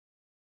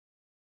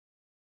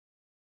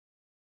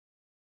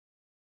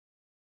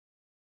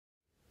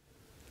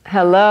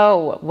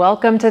Hello,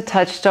 welcome to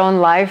Touchstone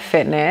Live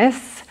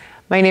Fitness.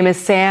 My name is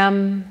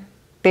Sam.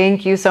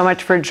 Thank you so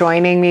much for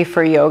joining me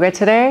for yoga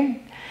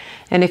today.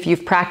 And if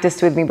you've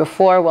practiced with me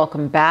before,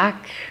 welcome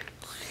back.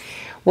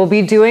 We'll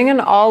be doing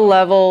an all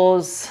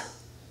levels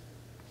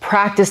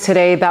practice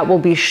today that will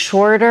be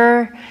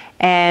shorter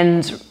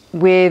and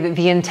with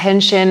the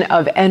intention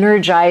of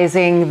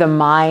energizing the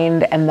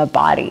mind and the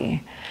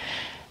body.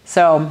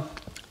 So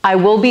I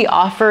will be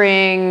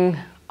offering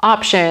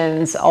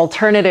options,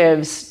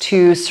 alternatives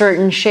to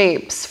certain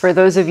shapes for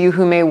those of you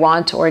who may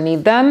want or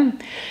need them.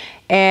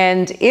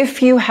 And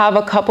if you have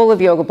a couple of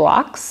yoga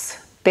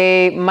blocks,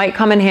 they might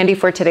come in handy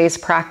for today's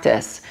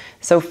practice.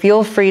 So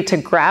feel free to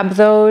grab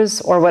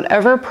those or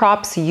whatever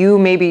props you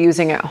may be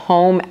using at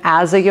home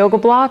as a yoga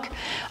block.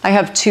 I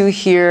have two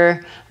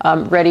here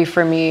ready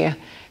for me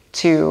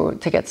to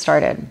get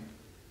started.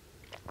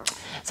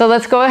 So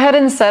let's go ahead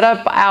and set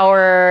up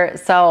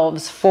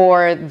ourselves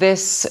for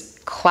this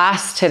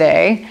class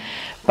today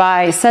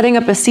by setting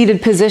up a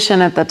seated position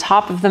at the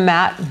top of the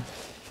mat.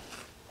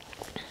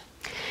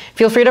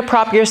 Feel free to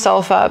prop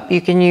yourself up.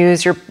 You can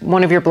use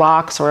one of your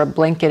blocks or a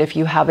blanket if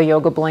you have a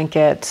yoga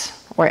blanket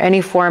or any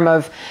form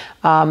of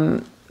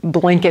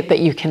blanket that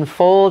you can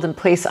fold and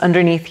place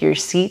underneath your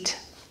seat.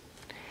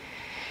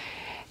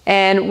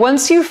 And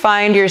once you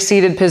find your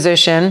seated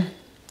position,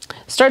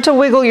 start to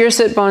wiggle your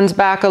sit bones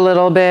back a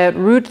little bit,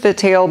 root the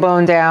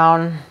tailbone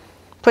down.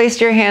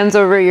 Place your hands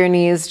over your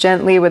knees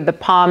gently with the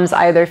palms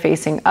either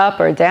facing up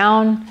or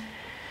down.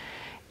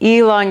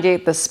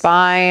 Elongate the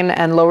spine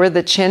and lower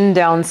the chin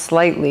down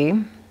slightly.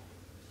 And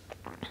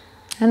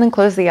then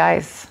close the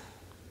eyes.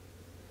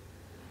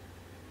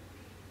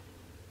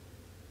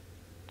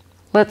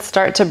 Let's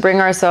start to bring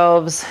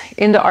ourselves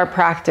into our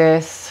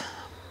practice.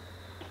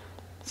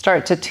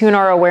 Start to tune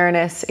our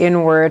awareness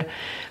inward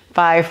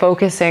by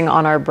focusing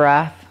on our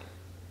breath.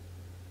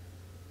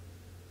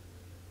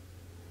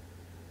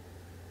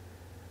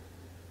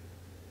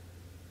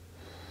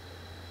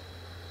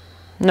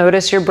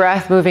 Notice your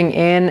breath moving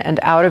in and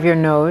out of your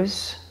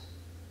nose.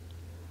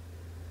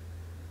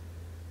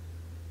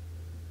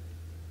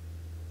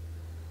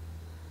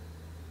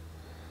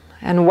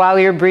 And while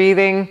you're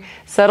breathing,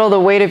 settle the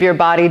weight of your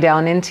body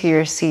down into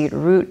your seat.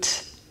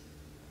 Root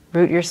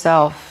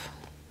yourself.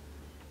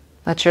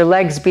 Let your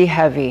legs be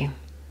heavy.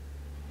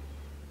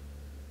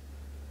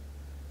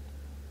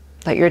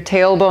 Let your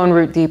tailbone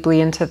root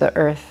deeply into the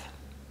earth.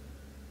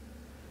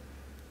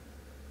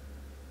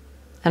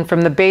 And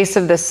from the base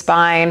of the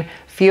spine,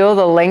 feel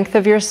the length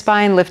of your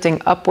spine lifting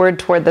upward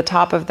toward the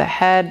top of the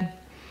head.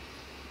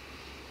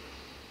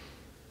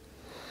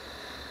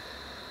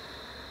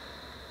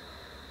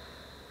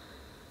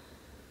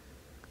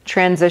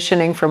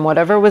 Transitioning from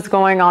whatever was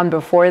going on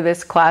before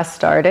this class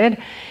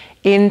started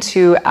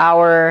into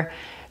our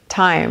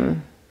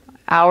time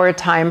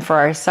for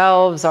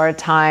ourselves, our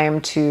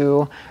time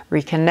to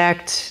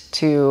reconnect,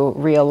 to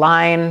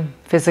realign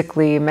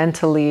physically,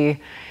 mentally,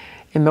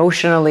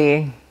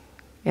 emotionally,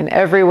 in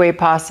every way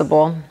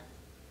possible.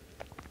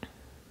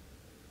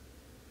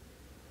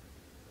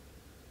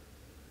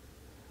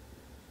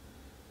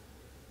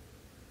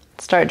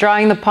 Start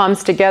drawing the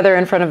palms together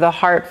in front of the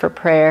heart for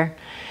prayer.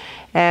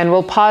 And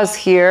we'll pause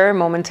here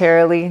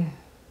momentarily,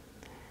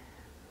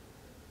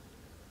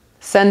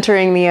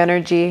 centering the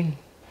energy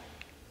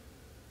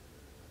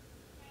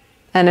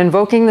and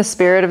invoking the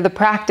spirit of the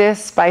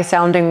practice by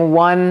sounding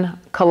one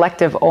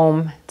collective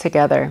Om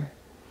together.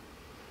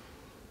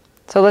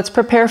 So let's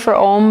prepare for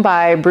Om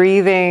by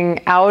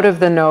breathing out of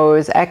the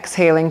nose,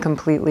 exhaling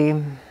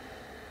completely.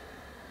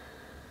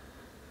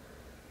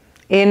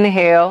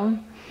 Inhale.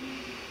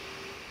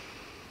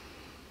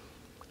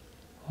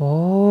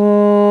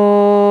 Om.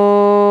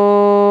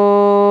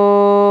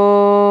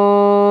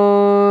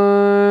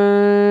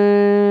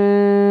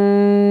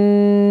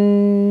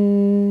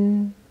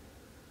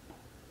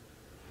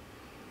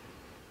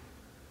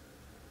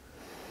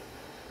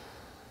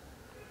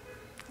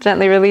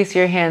 Gently release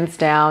your hands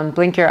down,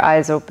 blink your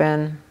eyes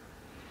open.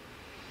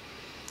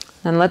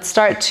 And let's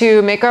start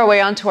to make our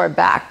way onto our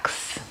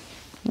backs.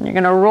 You're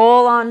gonna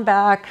roll on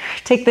back,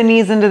 take the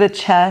knees into the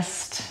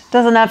chest,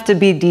 doesn't have to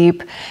be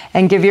deep,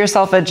 and give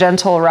yourself a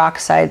gentle rock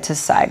side to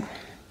side.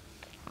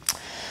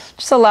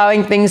 Just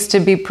allowing things to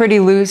be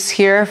pretty loose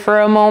here for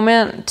a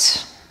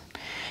moment.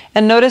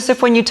 And notice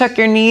if when you tuck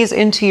your knees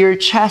into your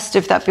chest,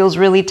 if that feels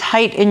really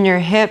tight in your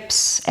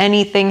hips,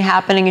 anything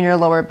happening in your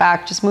lower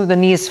back, just move the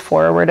knees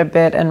forward a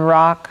bit and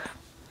rock.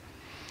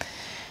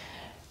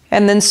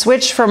 And then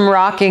switch from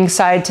rocking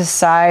side to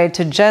side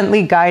to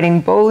gently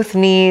guiding both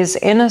knees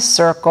in a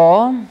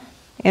circle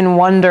in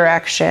one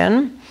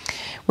direction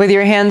with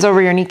your hands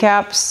over your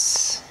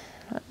kneecaps,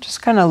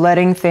 just kind of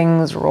letting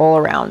things roll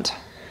around.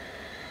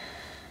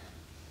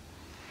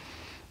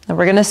 And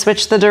we're going to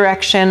switch the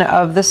direction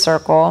of the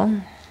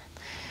circle.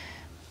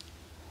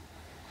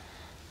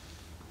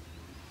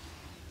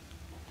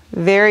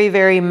 Very,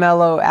 very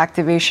mellow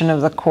activation of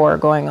the core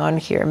going on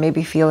here.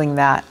 Maybe feeling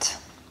that.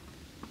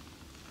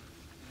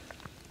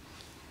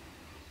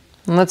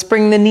 And let's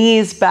bring the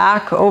knees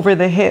back over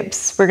the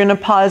hips. We're gonna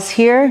pause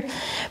here.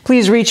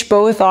 Please reach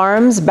both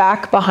arms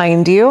back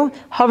behind you.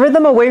 Hover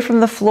them away from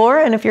the floor,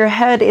 and if your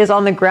head is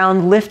on the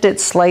ground, lift it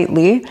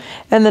slightly.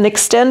 And then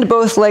extend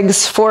both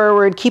legs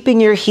forward,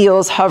 keeping your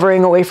heels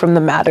hovering away from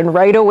the mat. And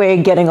right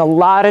away, getting a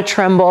lot of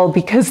tremble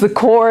because the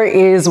core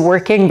is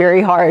working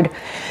very hard.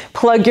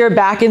 Plug your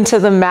back into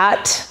the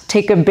mat.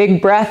 Take a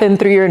big breath in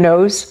through your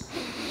nose.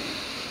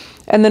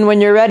 And then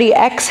when you're ready,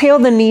 exhale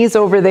the knees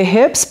over the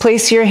hips.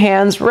 Place your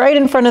hands right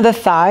in front of the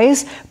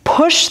thighs.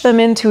 Push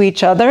them into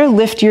each other.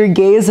 Lift your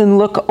gaze and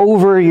look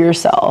over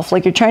yourself,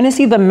 like you're trying to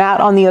see the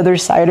mat on the other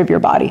side of your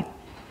body.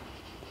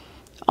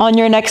 On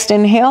your next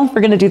inhale,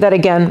 we're gonna do that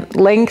again.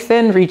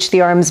 Lengthen, reach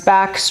the arms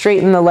back,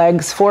 straighten the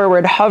legs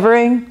forward,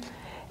 hovering.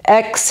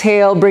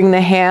 Exhale, bring the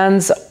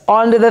hands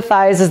onto the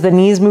thighs as the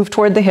knees move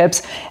toward the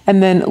hips,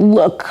 and then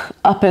look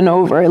up and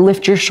over.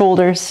 Lift your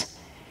shoulders.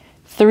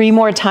 3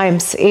 more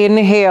times.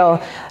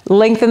 Inhale,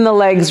 lengthen the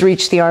legs,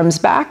 reach the arms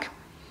back.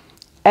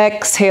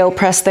 Exhale,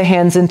 press the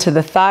hands into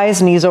the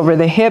thighs, knees over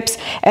the hips,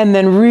 and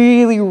then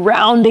really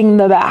rounding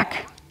the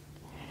back.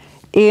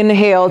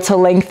 Inhale to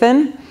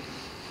lengthen.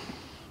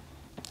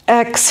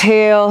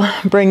 Exhale,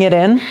 bring it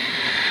in.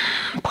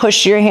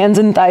 Push your hands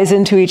and thighs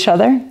into each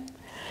other.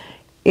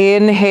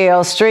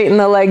 Inhale, straighten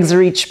the legs,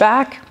 reach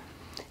back.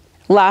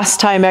 Last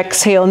time,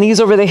 exhale, knees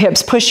over the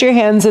hips, push your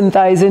hands and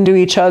thighs into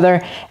each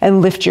other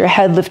and lift your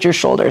head, lift your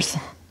shoulders.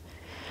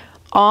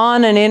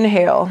 On an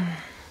inhale,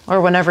 or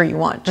whenever you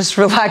want, just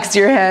relax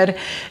your head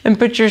and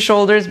put your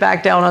shoulders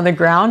back down on the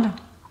ground.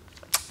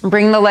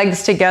 Bring the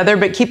legs together,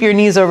 but keep your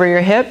knees over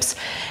your hips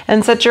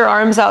and set your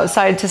arms out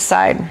side to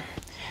side.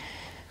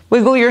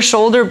 Wiggle your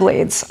shoulder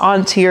blades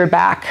onto your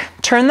back.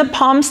 Turn the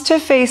palms to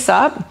face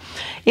up.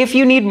 If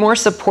you need more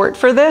support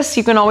for this,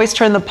 you can always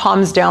turn the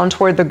palms down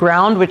toward the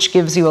ground, which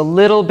gives you a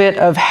little bit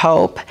of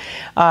help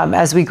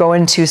as we go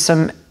into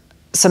some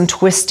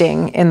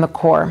twisting in the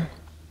core.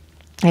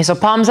 Okay, so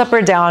palms up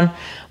or down.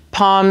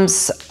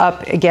 Palms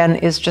up, again,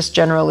 is just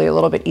generally a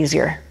little bit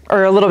easier,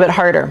 or a little bit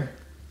harder.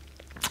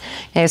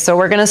 Okay, so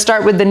we're gonna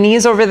start with the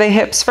knees over the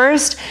hips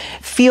first.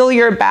 Feel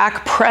your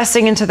back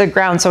pressing into the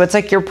ground. So it's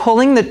like you're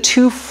pulling the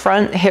 2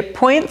 front hip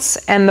points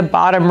and the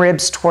bottom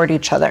ribs toward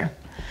each other.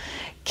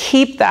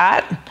 Keep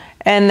that,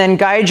 and then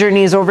guide your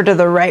knees over to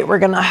the right. We're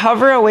gonna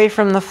hover away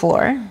from the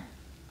floor.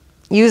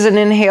 Use an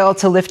inhale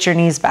to lift your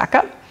knees back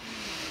up.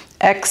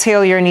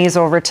 Exhale your knees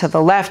over to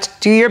the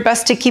left. Do your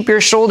best to keep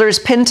your shoulders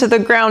pinned to the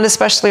ground,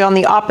 especially on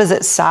the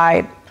opposite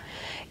side.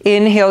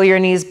 Inhale your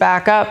knees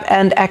back up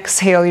and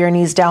exhale your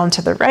knees down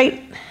to the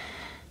right.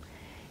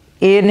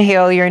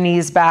 Inhale your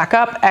knees back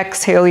up,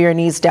 exhale your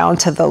knees down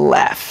to the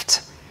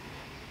left.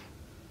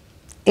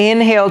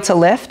 Inhale to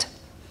lift.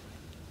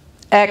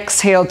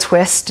 Exhale,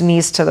 twist,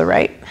 knees to the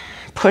right.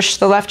 Push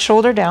the left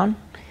shoulder down.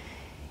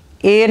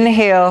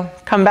 Inhale,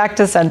 come back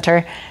to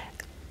center.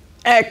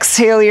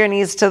 Exhale your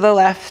knees to the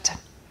left.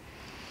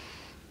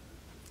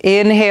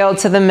 Inhale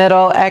to the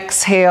middle,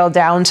 exhale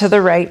down to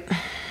the right.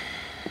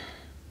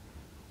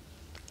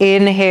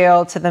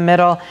 Inhale to the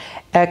middle,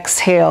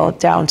 exhale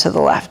down to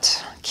the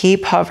left.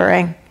 Keep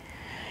hovering.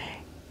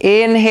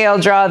 Inhale,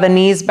 draw the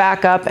knees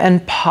back up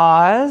and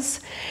pause.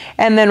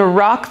 And then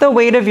rock the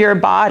weight of your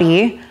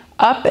body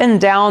up and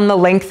down the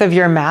length of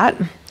your mat.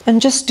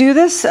 And just do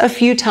this a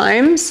few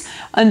times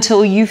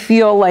until you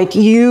feel like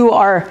you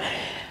are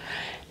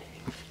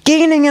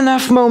gaining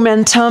enough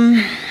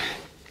momentum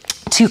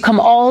to come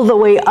all the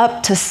way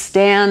up to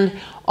stand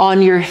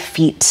on your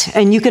feet.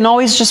 And you can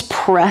always just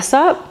press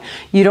up.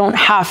 You don't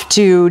have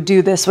to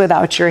do this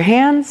without your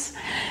hands.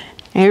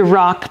 You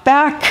rock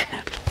back,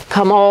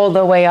 come all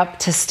the way up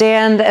to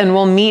stand, and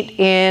we'll meet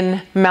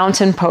in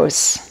mountain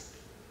pose,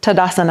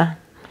 Tadasana.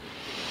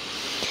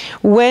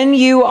 When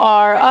you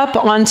are up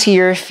onto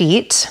your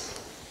feet,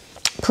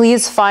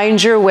 please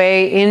find your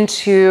way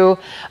into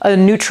a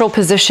neutral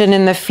position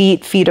in the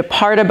feet, feet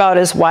apart about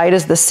as wide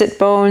as the sit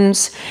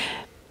bones,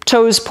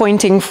 toes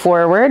pointing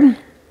forward,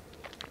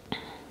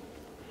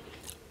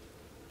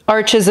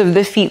 arches of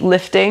the feet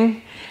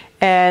lifting,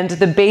 and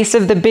the base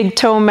of the big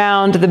toe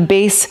mound, the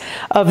base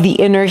of the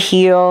inner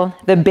heel,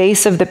 the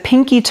base of the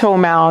pinky toe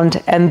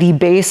mound, and the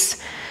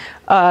base,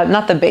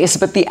 not the base,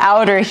 but the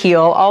outer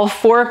heel, all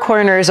 4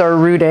 corners are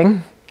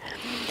rooting.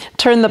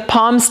 Turn the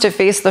palms to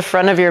face the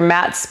front of your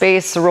mat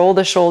space, roll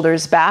the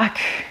shoulders back.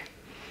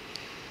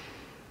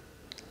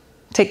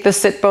 Take the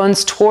sit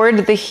bones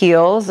toward the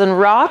heels and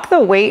rock the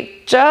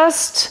weight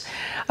just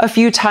a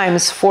few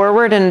times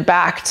forward and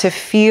back to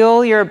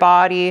feel your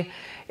body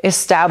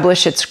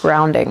establish its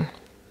grounding.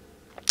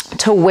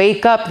 To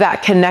wake up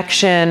that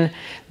connection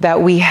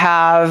that we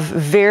have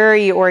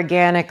very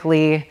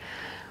organically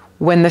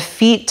when the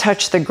feet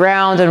touch the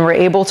ground and we're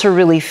able to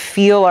really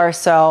feel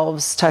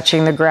ourselves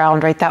touching the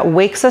ground, right? That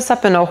wakes us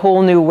up in a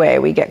whole new way.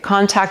 We get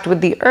contact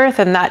with the earth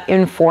and that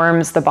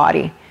informs the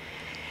body.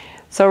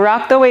 So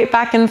rock the weight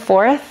back and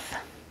forth.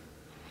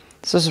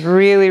 This is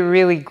really,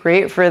 really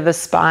great for the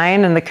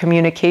spine and the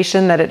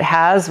communication that it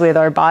has with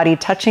our body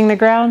touching the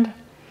ground.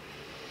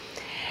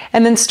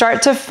 And then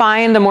start to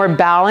find a more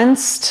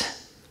balanced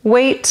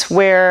weight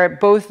where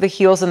both the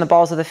heels and the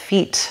balls of the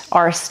feet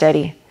are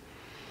steady.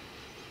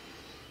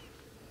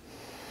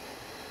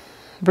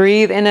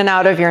 Breathe in and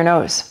out of your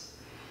nose.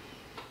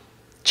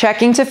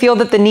 Checking to feel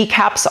that the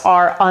kneecaps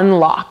are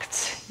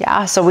unlocked.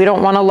 Yeah, so we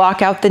don't want to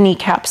lock out the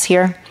kneecaps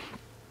here.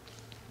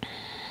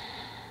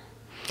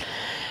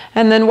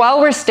 And then while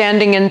we're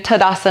standing in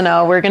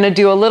Tadasana, we're going to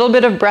do a little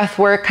bit of breath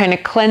work, kind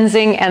of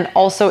cleansing and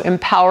also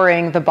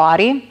empowering the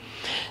body.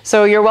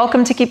 So you're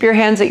welcome to keep your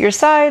hands at your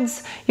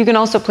sides. You can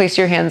also place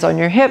your hands on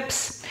your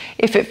hips.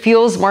 If it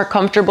feels more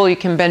comfortable, you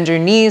can bend your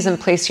knees and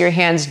place your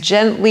hands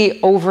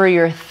gently over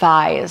your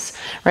thighs,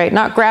 right?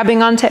 Not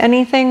grabbing onto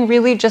anything,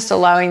 really just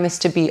allowing this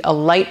to be a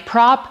light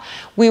prop.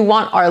 We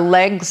want our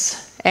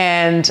legs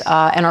and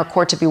our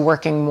core to be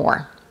working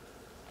more.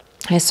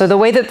 Okay, so the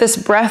way that this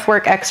breath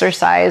work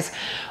exercise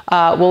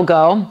will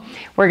go,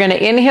 we're going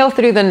to inhale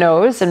through the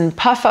nose and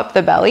puff up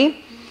the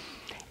belly.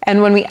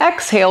 And when we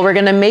exhale, we're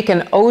going to make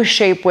an O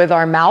shape with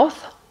our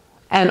mouth,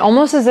 and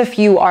almost as if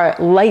you are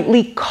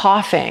lightly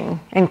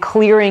coughing and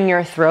clearing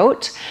your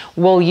throat,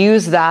 we'll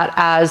use that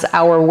as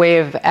our way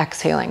of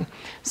exhaling.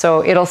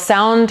 So it'll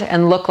sound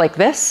and look like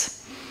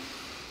this.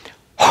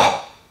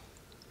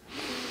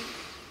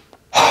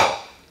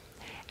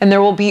 And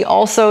there will be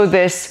also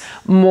this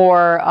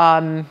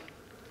more,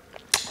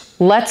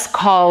 let's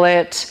call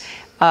it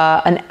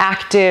an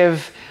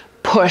active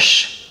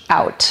push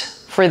out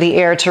for the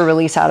air to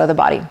release out of the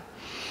body.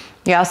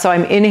 Yeah, so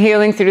I'm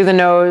inhaling through the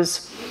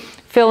nose,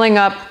 filling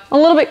up a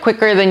little bit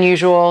quicker than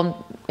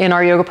usual in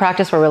our yoga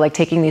practice, where we're like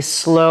taking these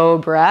slow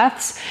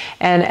breaths.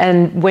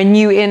 And when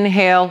you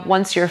inhale,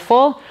 once you're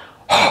full,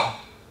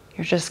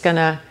 you're just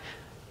gonna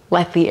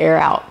let the air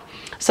out.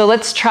 So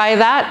let's try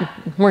that.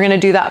 We're gonna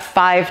do that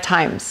 5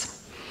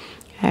 times,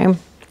 okay?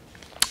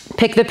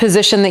 Pick the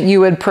position that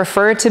you would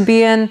prefer to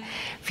be in.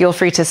 Feel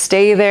free to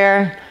stay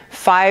there.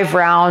 5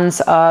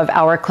 rounds of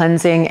our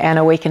cleansing and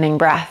awakening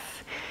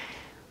breath.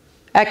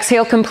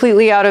 Exhale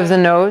completely out of the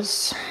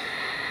nose.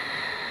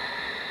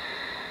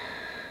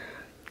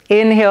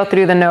 Inhale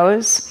through the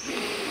nose.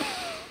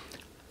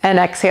 And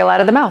exhale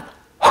out of the mouth.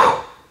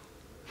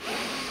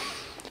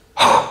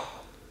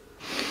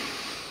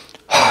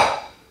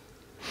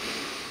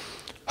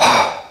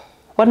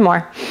 One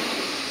more.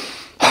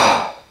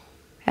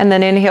 And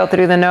then inhale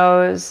through the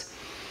nose.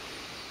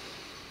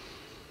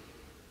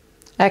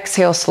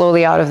 Exhale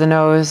slowly out of the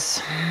nose.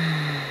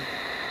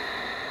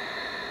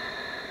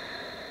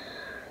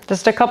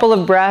 Just a couple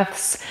of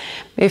breaths.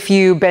 If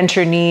you bent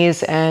your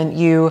knees and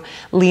you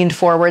leaned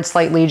forward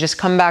slightly, just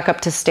come back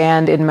up to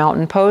stand in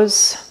mountain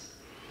pose.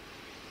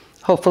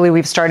 Hopefully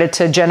we've started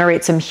to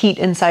generate some heat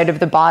inside of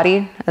the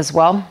body as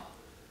well.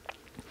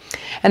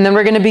 And then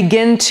we're going to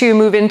begin to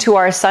move into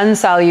our sun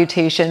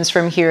salutations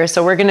from here.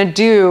 So we're going to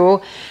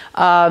do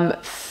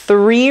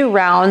 3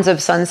 rounds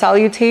of sun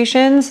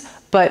salutations,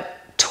 but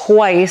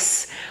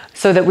twice,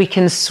 so that we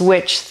can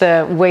switch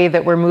the way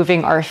that we're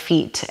moving our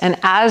feet. And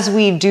as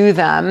we do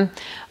them,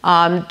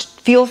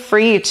 feel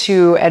free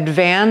to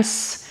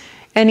advance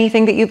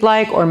anything that you'd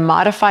like or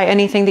modify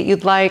anything that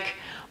you'd like.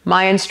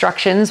 My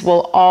instructions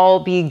will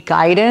all be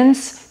guidance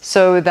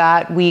so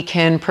that we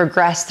can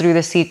progress through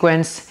the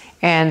sequence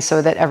and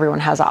so that everyone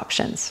has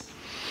options.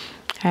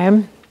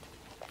 Okay.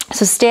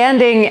 So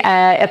standing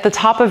at the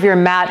top of your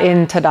mat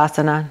in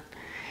Tadasana,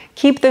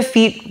 keep the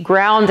feet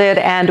grounded,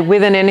 and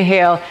with an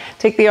inhale,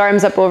 take the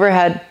arms up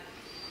overhead.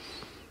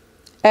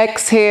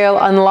 Exhale,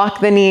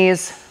 unlock the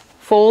knees,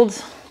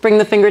 fold, bring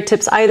the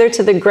fingertips either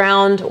to the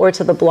ground or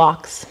to the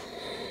blocks.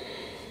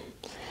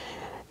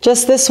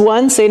 Just this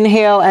once,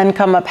 inhale and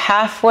come up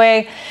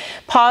halfway,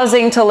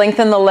 pausing to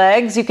lengthen the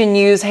legs. You can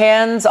use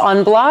hands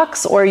on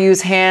blocks or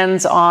use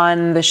hands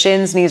on the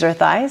shins, knees, or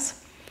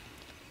thighs.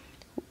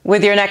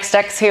 With your next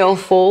exhale,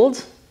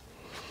 fold.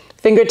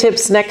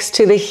 Fingertips next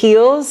to the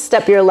heels,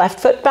 step your left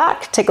foot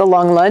back, take a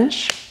long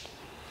lunge.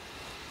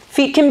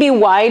 Feet can be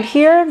wide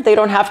here, they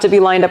don't have to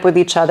be lined up with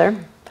each other.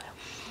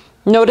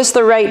 Notice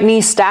the right knee,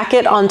 stack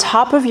it on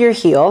top of your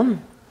heel,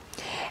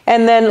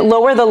 and then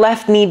lower the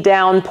left knee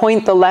down,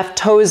 point the left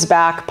toes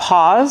back,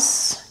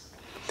 pause.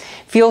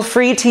 Feel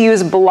free to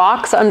use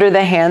blocks under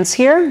the hands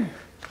here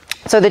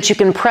so that you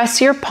can press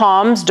your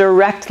palms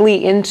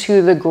directly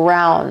into the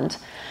ground.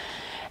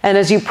 And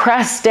as you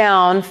press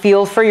down,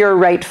 feel for your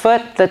right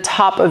foot, the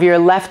top of your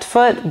left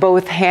foot,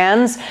 both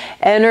hands,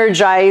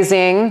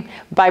 energizing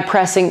by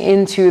pressing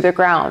into the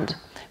ground.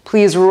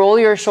 Please roll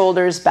your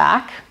shoulders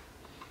back.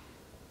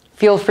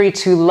 Feel free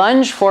to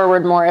lunge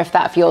forward more if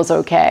that feels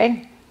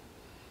okay.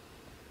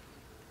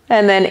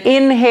 And then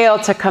inhale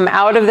to come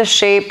out of the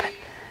shape,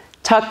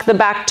 tuck the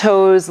back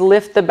toes,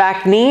 lift the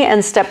back knee,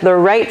 and step the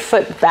right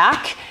foot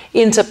back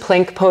into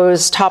plank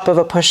pose, top of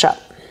a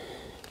push-up.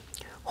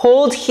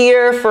 Hold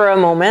here for a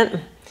moment.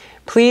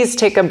 Please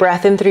take a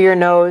breath in through your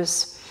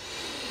nose.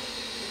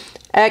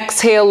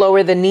 Exhale,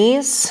 lower the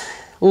knees.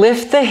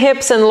 Lift the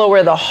hips and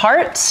lower the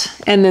heart,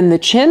 and then the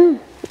chin.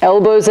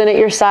 Elbows in at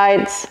your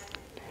sides.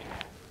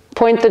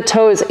 Point the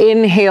toes.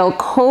 Inhale,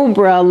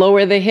 cobra.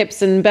 Lower the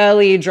hips and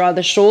belly. Draw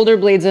the shoulder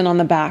blades in on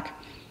the back.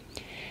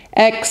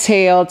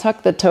 Exhale,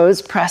 tuck the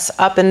toes, press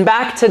up and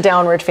back to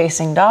downward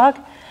facing dog.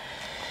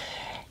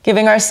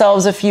 Giving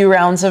ourselves a few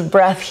rounds of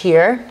breath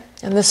here.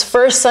 And this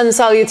first sun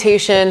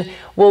salutation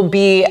will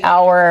be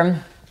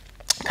our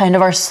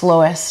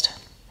slowest.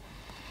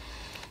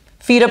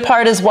 Feet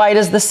apart as wide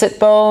as the sit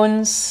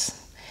bones.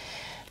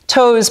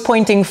 Toes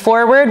pointing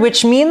forward,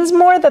 which means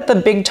more that the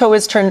big toe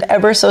is turned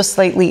ever so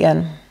slightly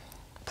in.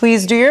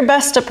 Please do your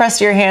best to press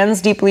your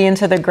hands deeply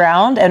into the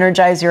ground.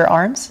 Energize your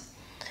arms.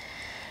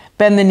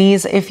 Bend the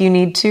knees if you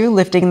need to,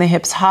 lifting the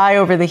hips high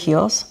over the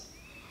heels.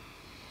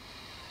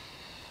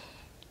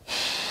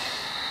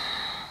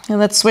 And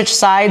let's switch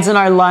sides in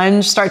our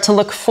lunge. Start to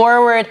look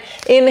forward.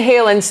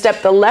 Inhale and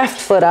step the left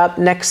foot up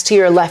next to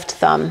your left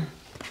thumb.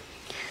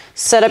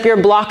 Set up your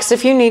blocks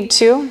if you need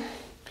to.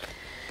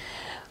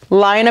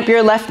 Line up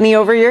your left knee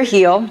over your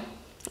heel.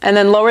 And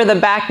then lower the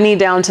back knee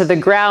down to the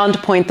ground.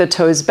 Point the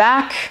toes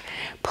back.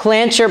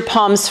 Plant your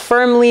palms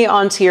firmly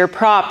onto your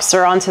props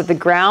or onto the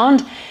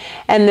ground.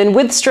 And then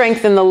with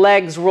strength in the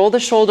legs, roll the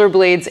shoulder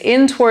blades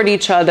in toward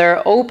each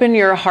other. Open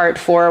your heart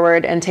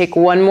forward and take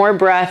one more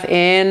breath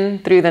in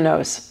through the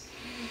nose.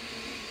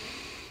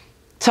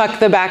 Tuck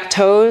the back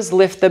toes,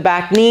 lift the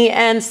back knee,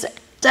 and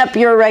step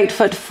your right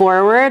foot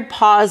forward,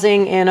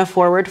 pausing in a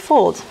forward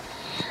fold.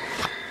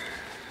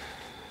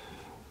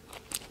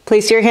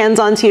 Place your hands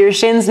onto your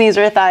shins, knees,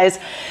 or thighs.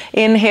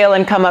 Inhale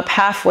and come up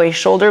halfway,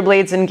 shoulder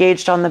blades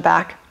engaged on the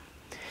back.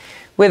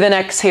 With an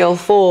exhale,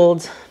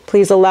 fold.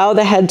 Please allow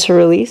the head to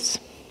release.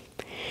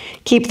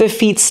 Keep the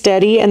feet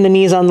steady and the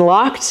knees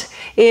unlocked.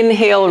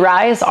 Inhale,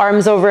 rise,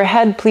 arms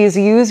overhead. Please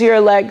use your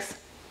legs.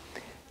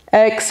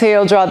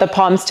 Exhale, draw the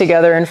palms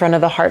together in front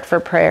of the heart for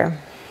prayer.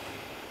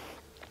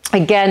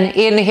 Again,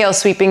 inhale,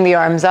 sweeping the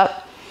arms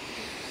up.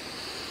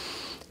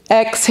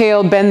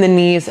 Exhale, bend the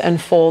knees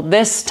and fold.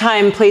 This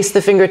time, place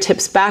the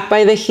fingertips back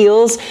by the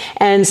heels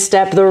and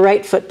step the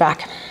right foot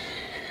back.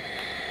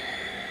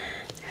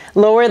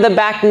 Lower the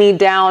back knee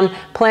down,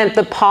 plant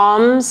the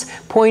palms,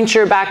 point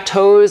your back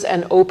toes,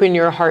 and open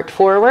your heart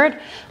forward.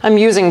 I'm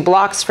using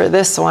blocks for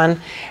this one.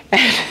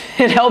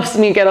 It helps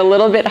me get a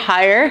little bit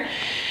higher.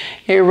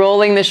 Okay,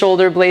 rolling the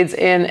shoulder blades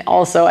in.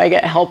 Also, I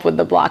get help with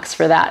the blocks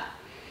for that.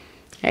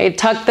 Okay,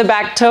 tuck the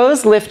back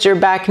toes, lift your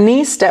back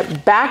knee,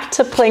 step back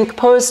to plank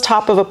pose,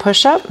 top of a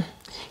push-up.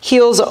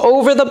 Heels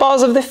over the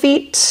balls of the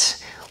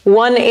feet.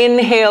 One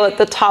inhale at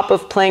the top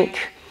of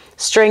plank.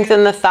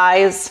 Strengthen the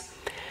thighs.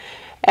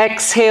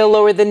 Exhale,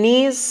 lower the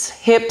knees,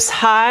 hips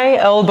high,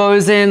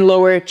 elbows in,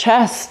 lower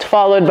chest,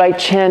 followed by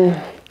chin.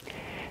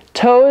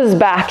 Toes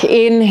back,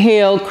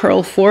 inhale,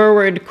 curl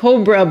forward,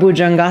 Cobra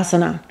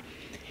Bhujangasana.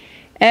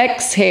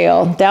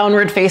 Exhale,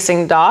 downward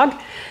facing dog.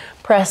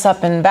 Press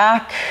up and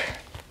back.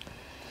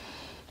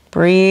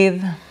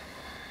 Breathe.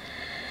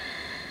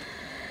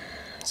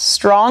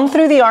 Strong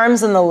through the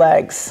arms and the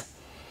legs.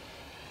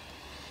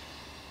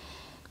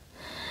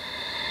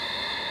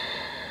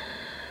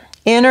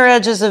 Inner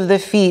edges of the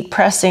feet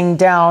pressing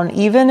down,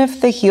 even if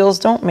the heels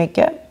don't make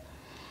it.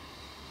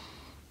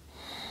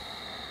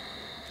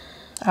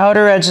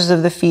 Outer edges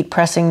of the feet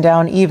pressing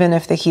down, even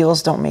if the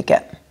heels don't make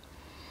it.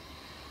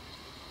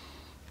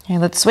 Okay,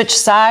 let's switch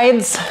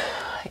sides.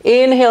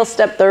 Inhale,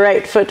 step the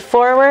right foot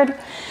forward.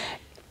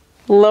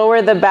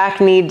 Lower the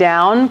back knee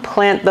down,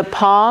 plant the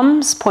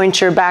palms,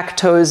 point your back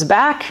toes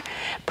back.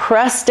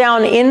 Press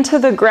down into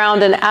the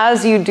ground, and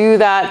as you do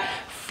that,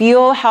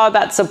 feel how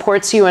that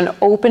supports you in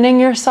opening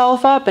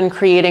yourself up and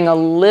creating a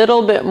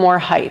little bit more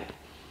height.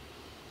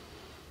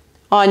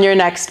 On your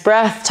next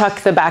breath,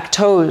 tuck the back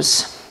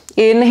toes.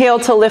 Inhale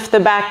to lift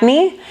the back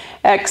knee.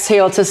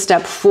 Exhale to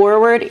step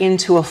forward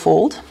into a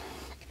fold.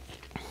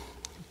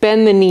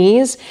 Bend the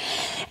knees.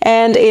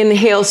 And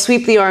inhale,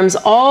 sweep the arms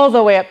all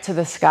the way up to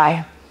the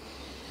sky.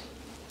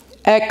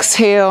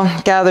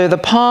 Exhale, gather the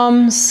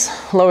palms.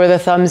 Lower the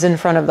thumbs in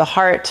front of the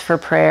heart for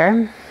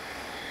prayer.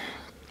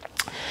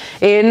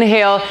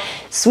 Inhale,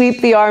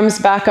 sweep the arms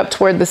back up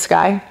toward the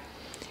sky.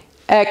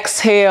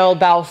 Exhale,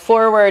 bow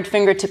forward,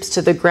 fingertips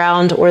to the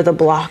ground or the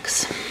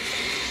blocks.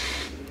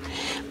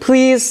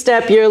 Please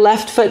step your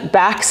left foot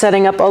back,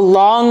 setting up a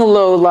long,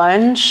 low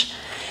lunge.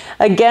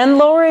 Again,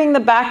 lowering the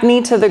back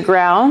knee to the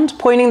ground,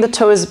 pointing the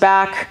toes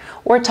back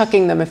or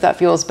tucking them if that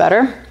feels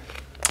better.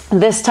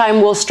 This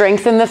time we'll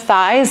strengthen the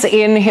thighs.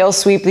 Inhale,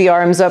 sweep the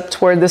arms up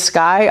toward the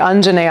sky,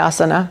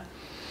 Anjaneyasana.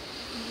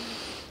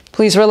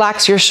 Please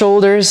relax your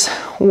shoulders,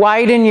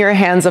 widen your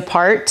hands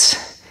apart,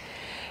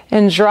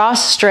 and draw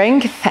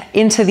strength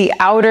into the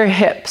outer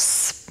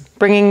hips,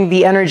 bringing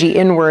the energy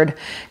inward,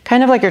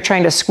 kind of like you're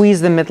trying to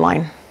squeeze the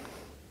midline.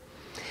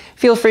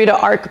 Feel free to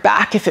arc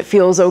back if it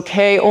feels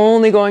okay,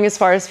 only going as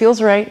far as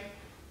feels right.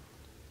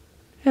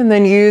 And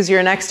then use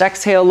your next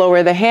exhale,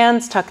 lower the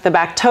hands, tuck the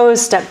back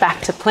toes, step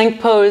back to plank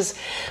pose,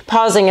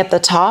 pausing at the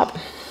top.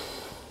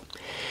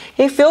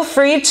 Okay, feel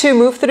free to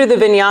move through the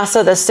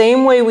vinyasa the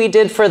same way we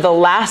did for the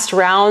last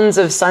rounds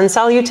of sun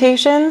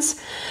salutations.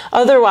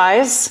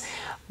 Otherwise,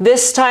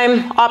 this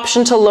time,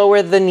 option to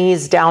lower the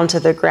knees down to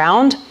the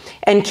ground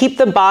and keep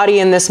the body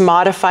in this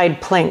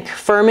modified plank,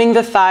 firming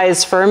the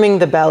thighs, firming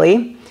the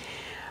belly.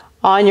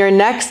 On your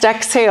next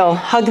exhale,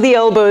 hug the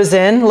elbows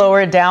in,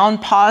 lower down,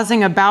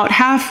 pausing about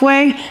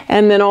halfway,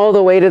 and then all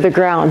the way to the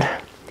ground.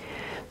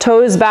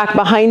 Toes back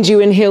behind you.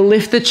 Inhale,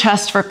 lift the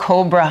chest for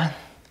cobra.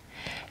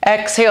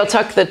 Exhale,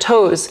 tuck the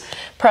toes.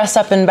 Press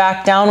up and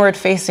back, downward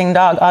facing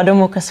dog, Adho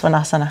Mukha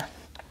Svanasana.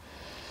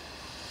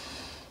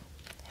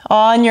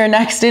 On your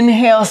next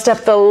inhale,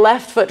 step the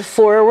left foot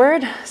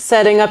forward,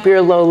 setting up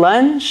your low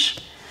lunge.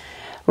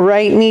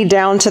 Right knee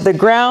down to the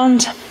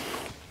ground.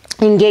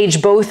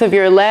 Engage both of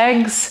your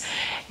legs.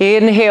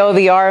 Inhale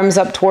the arms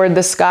up toward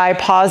the sky,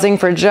 pausing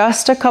for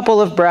just a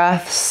couple of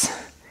breaths.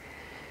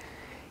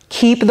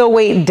 Keep the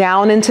weight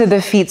down into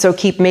the feet, so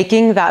keep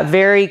making that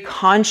very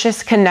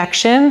conscious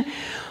connection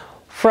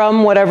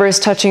from whatever is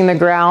touching the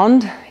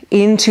ground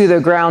into the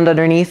ground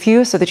underneath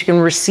you so that you can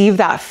receive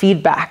that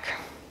feedback.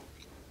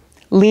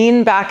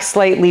 Lean back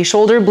slightly,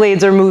 shoulder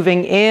blades are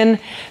moving in.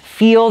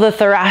 Feel the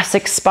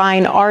thoracic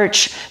spine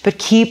arch, but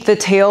keep the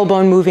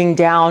tailbone moving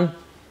down.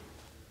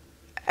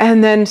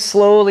 And then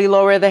slowly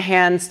lower the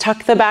hands,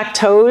 tuck the back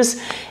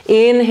toes,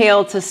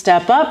 inhale to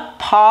step up,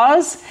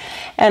 pause,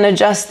 and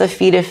adjust the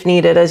feet if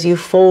needed as you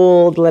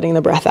fold, letting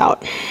the breath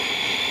out.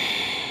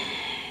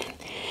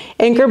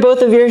 Anchor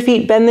both of your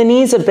feet, bend the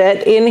knees a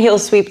bit, inhale,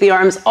 sweep the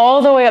arms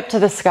all the way up to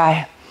the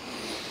sky.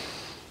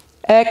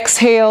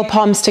 Exhale,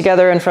 palms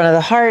together in front of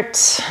the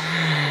heart,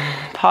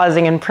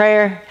 pausing in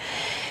prayer.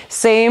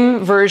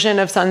 Same version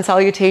of sun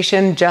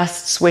salutation,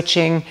 just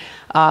switching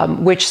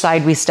which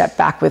side we step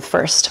back with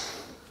first.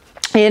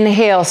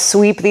 Inhale,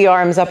 sweep the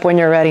arms up when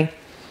you're ready.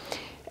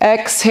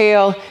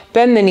 Exhale,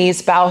 bend the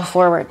knees, bow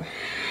forward.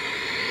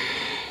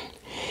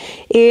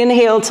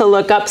 Inhale to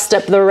look up,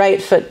 step the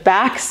right foot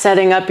back,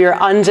 setting up your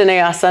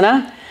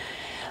Anjaneyasana.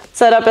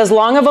 Set up as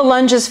long of a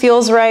lunge as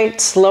feels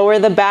right. Lower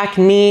the back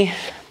knee,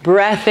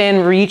 breath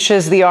in,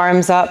 reaches the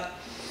arms up.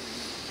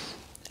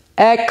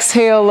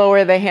 Exhale,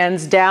 lower the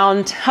hands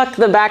down, tuck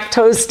the back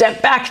toes,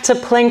 step back to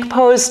plank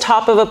pose,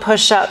 top of a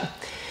push-up.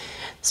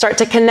 Start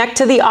to connect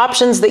to the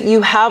options that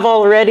you have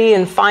already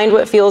and find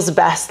what feels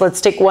best.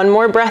 Let's take one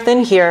more breath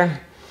in here.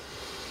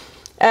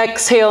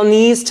 Exhale,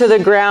 knees to the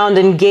ground,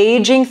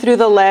 engaging through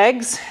the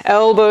legs,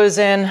 elbows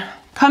in,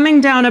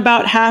 coming down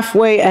about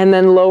halfway and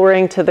then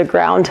lowering to the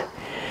ground.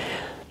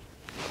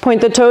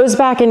 Point the toes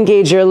back,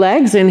 engage your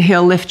legs.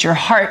 Inhale, lift your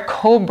heart,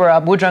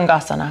 Cobra,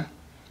 Bhujangasana.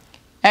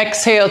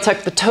 Exhale, tuck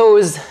the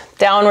toes,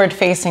 downward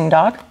facing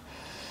dog.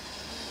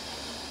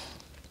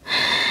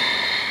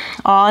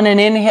 On an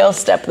inhale,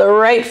 step the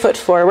right foot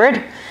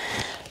forward,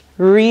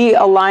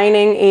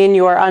 realigning in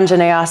your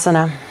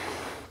Anjaneyasana.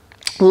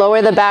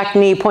 Lower the back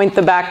knee, point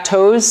the back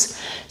toes,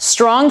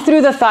 strong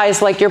through the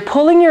thighs like you're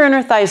pulling your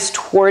inner thighs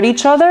toward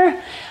each other.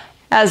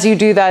 As you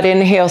do that,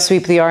 inhale,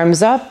 sweep the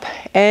arms up.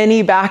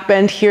 Any back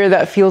bend here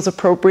that feels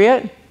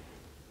appropriate.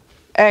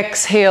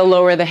 Exhale,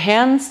 lower the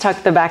hands,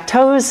 tuck the back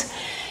toes.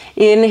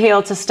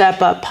 Inhale to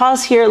step up.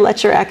 Pause here,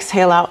 let your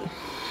exhale out.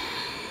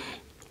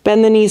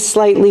 Bend the knees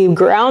slightly,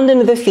 ground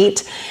into the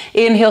feet.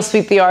 Inhale,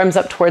 sweep the arms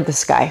up toward the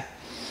sky.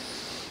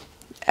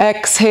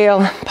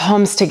 Exhale,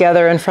 palms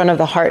together in front of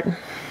the heart.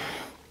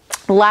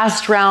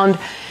 Last round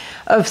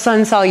of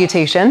sun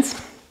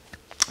salutations.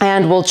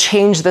 And we'll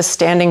change the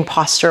standing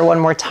posture one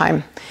more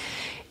time.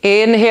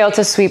 Inhale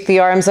to sweep the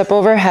arms up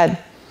overhead.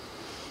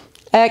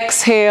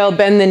 Exhale,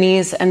 bend the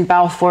knees and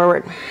bow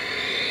forward.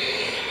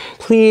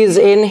 Please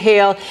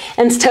inhale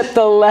and step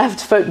the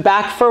left foot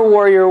back for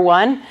warrior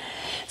one.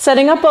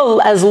 Setting up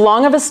as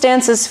long of a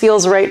stance as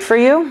feels right for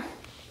you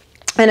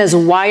and as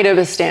wide of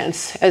a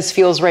stance as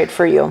feels right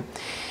for you.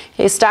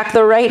 Okay, stack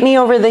the right knee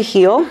over the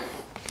heel,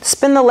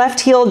 spin the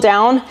left heel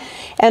down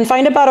and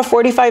find about a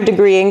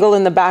 45-degree angle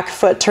in the back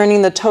foot,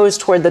 turning the toes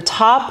toward the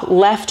top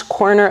left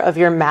corner of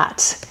your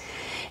mat.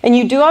 And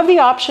you do have the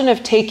option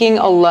of taking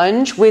a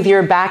lunge with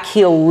your back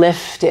heel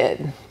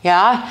lifted.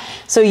 Yeah,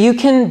 so you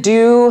can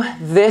do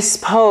this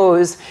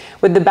pose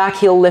with the back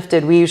heel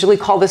lifted. We usually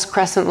call this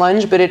crescent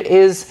lunge, but it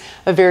is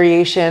a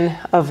variation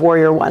of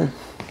warrior one.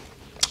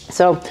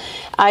 So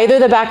either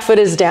the back foot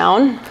is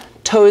down,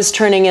 toes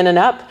turning in and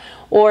up,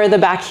 or the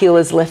back heel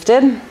is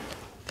lifted.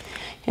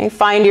 Okay,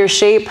 find your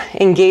shape,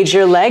 engage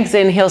your legs,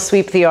 inhale,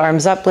 sweep the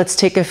arms up. Let's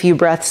take a few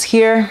breaths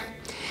here.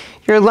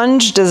 Your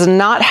lunge does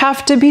not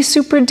have to be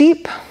super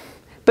deep,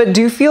 but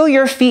do feel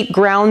your feet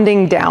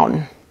grounding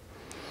down.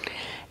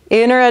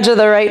 Inner edge of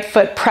the right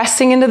foot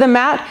pressing into the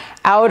mat,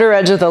 outer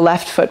edge of the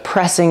left foot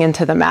pressing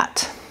into the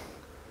mat.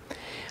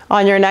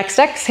 On your next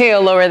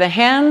exhale, lower the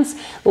hands,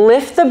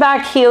 lift the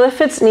back heel if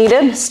it's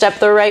needed, step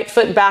the right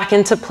foot back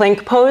into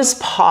plank pose,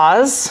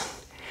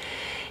 pause.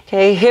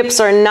 Okay, hips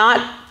are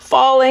not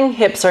falling,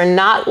 hips are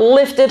not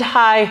lifted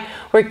high.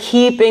 We're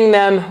keeping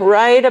them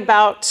right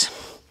about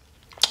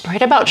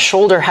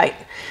shoulder height.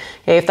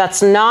 Okay, if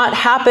that's not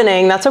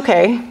happening, that's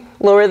okay.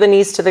 Lower the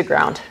knees to the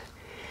ground.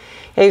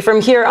 Okay,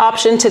 from here,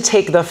 option to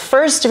take the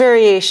first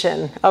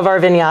variation of our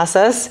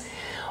vinyasas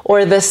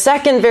or the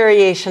second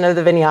variation of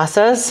the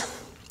vinyasas,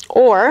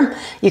 or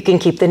you can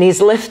keep the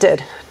knees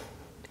lifted.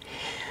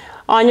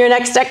 On your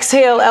next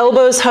exhale,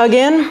 elbows hug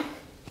in,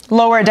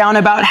 Lower down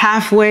about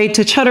halfway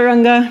to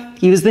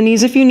chaturanga. Use the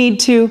knees if you need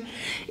to.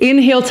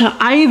 Inhale to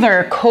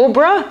either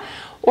cobra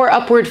or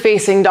upward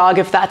facing dog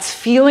if that's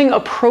feeling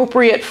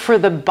appropriate for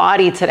the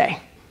body today.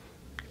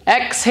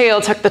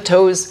 Exhale, tuck the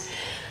toes.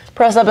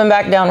 Press up and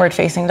back, downward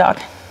facing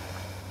dog.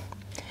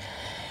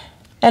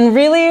 And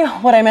really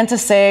what I meant to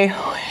say,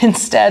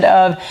 instead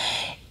of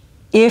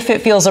if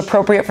it feels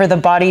appropriate for the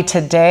body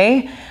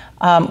today,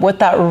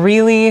 what I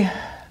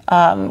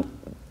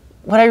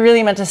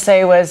really meant to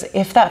say was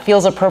if that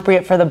feels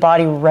appropriate for the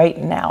body right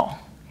now.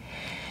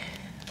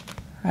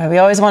 Right, we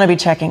always want to be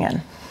checking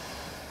in.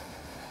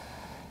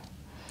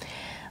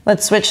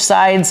 Let's switch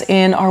sides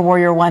in our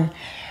warrior one.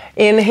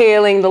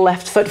 Inhaling the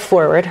left foot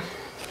forward.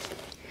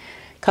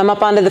 Come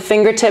up onto the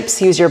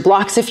fingertips, use your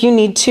blocks if you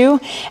need to,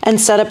 and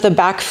set up the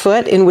back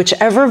foot in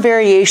whichever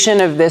variation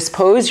of this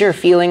pose you're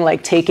feeling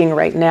like taking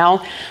right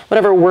now,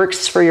 whatever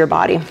works for your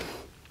body.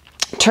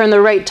 Turn the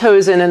right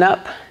toes in and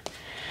up.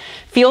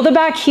 Feel the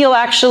back heel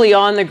actually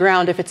on the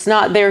ground. If it's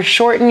not there,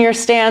 shorten your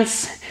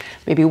stance,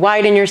 maybe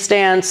widen your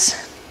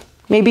stance,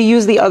 maybe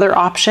use the other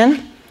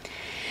option.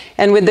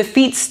 And with the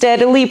feet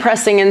steadily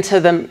pressing into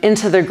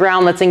the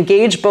ground, let's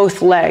engage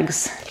both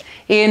legs.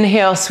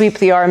 Inhale, sweep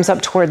the arms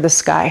up toward the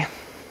sky.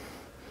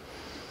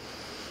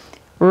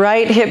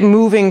 Right hip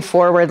moving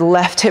forward,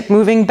 left hip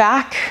moving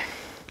back.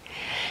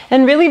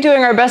 And really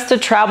doing our best to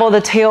travel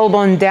the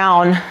tailbone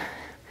down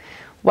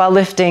while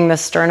lifting the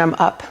sternum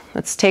up.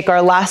 Let's take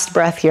our last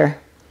breath here.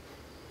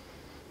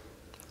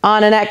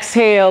 On an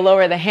exhale,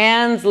 lower the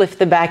hands, lift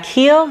the back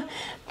heel.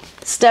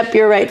 Step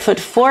your right foot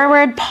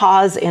forward,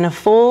 pause in a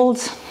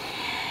fold.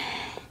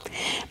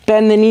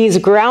 Bend the knees,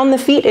 ground the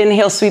feet.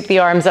 Inhale, sweep the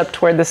arms up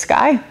toward the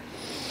sky.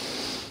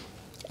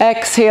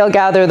 Exhale,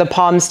 gather the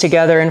palms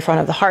together in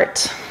front of the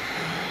heart.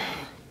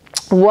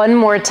 One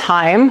more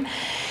time,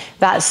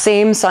 that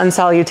same sun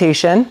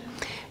salutation.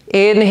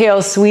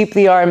 Inhale, sweep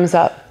the arms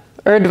up,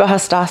 Urdhva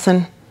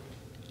Hastasana.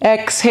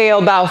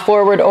 Exhale, bow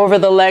forward over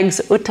the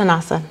legs,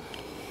 Uttanasana.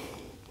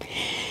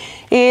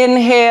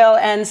 Inhale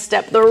and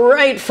step the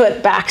right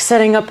foot back,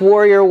 setting up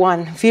warrior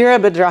one,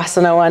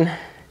 Virabhadrasana one.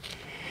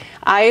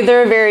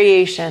 Either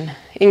variation,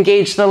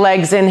 engage the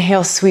legs,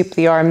 inhale, sweep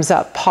the arms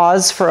up.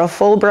 Pause for a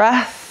full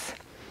breath.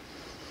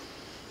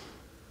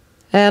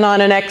 And on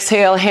an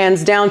exhale,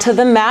 hands down to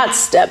the mat,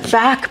 step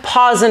back,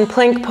 pause in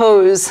plank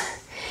pose.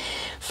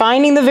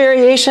 Finding the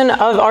variation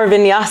of our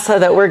vinyasa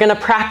that we're gonna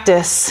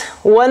practice.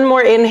 One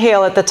more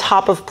inhale at the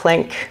top of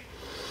plank.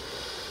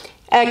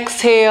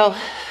 Exhale,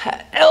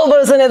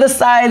 elbows into the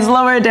sides,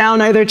 lower down,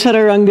 either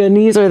chaturanga,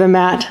 knees or the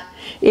mat.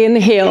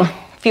 Inhale,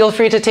 feel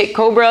free to take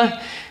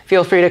cobra.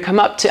 Feel free to come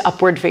up to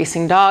upward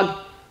facing dog.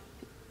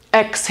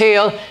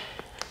 Exhale,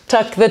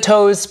 tuck the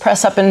toes,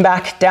 press up and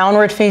back,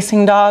 downward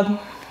facing dog.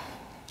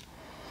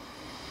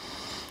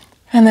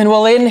 And then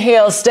we'll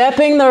inhale,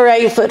 stepping the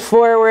right foot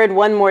forward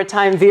one more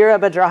time,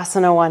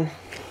 Virabhadrasana one.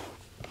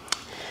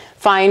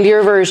 Find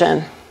your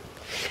version.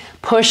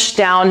 Push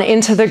down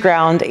into the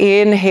ground.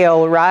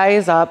 Inhale,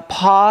 rise up,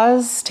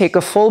 pause, take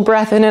a full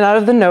breath in and out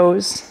of the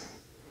nose.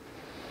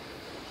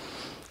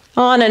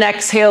 On an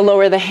exhale,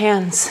 lower the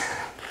hands.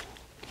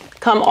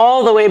 Come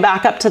all the way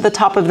back up to the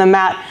top of the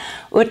mat,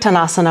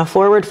 Uttanasana,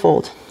 forward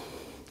fold.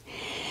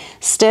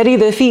 Steady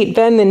the feet,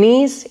 bend the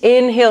knees.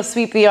 Inhale,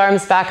 sweep the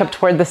arms back up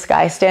toward the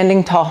sky,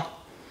 standing tall.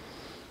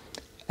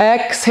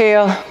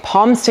 Exhale,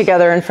 palms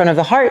together in front of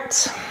the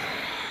heart.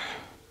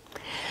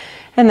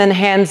 And then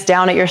hands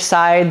down at your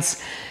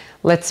sides.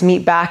 Let's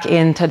meet back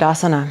in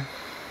Tadasana.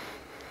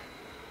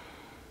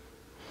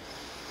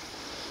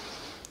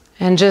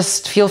 And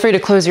just feel free to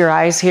close your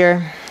eyes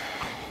here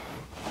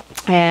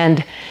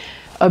and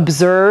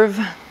observe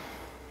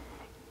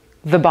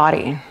the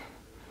body.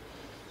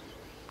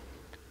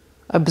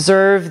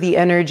 Observe the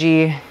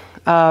energy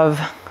of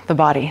the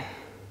body.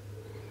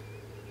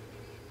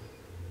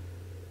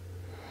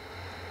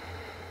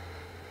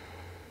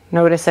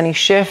 Notice any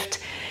shift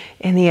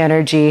in the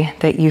energy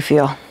that you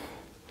feel.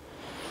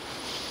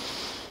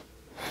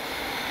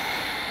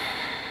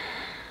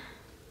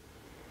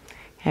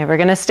 Okay, we're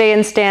gonna stay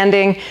in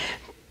standing,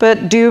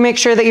 but do make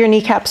sure that your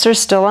kneecaps are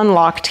still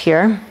unlocked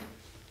here.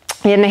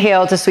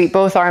 Inhale to sweep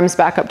both arms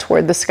back up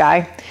toward the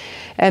sky,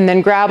 and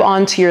then grab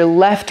onto your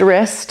left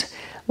wrist.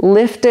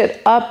 Lift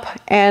it up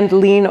and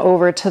lean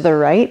over to the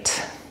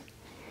right.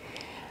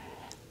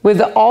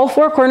 With all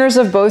four corners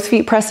of both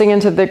feet pressing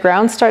into the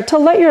ground, start to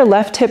let your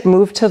left hip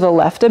move to the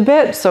left a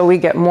bit so we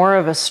get more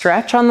of a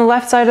stretch on the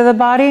left side of the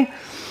body,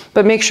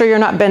 but make sure you're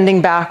not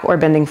bending back or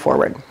bending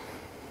forward.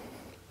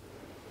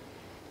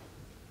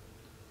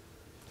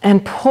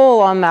 And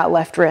pull on that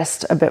left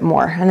wrist a bit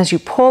more. And as you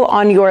pull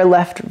on your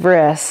left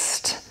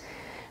wrist,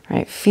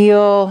 right,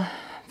 feel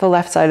the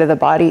left side of the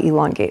body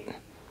elongate.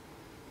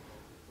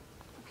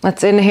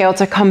 Let's inhale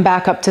to come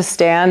back up to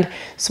stand.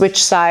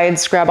 Switch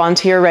sides, grab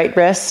onto your right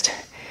wrist.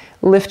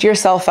 Lift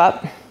yourself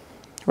up.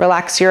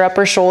 Relax your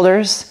upper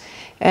shoulders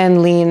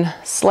and lean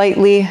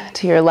slightly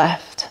to your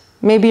left.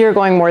 Maybe you're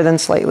going more than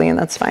slightly, and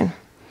that's fine.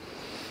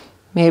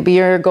 Maybe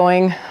you're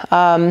going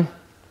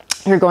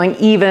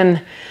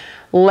even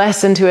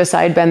less into a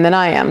side bend than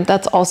I am.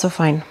 That's also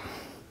fine.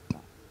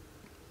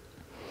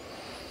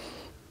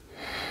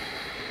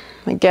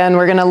 Again,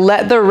 we're gonna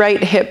let the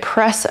right hip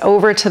press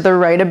over to the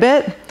right a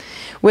bit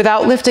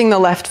without lifting the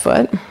left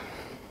foot,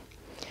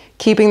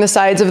 keeping the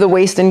sides of the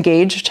waist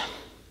engaged.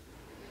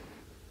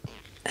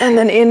 And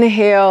then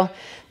inhale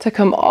to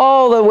come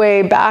all the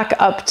way back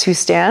up to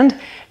stand,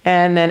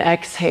 and then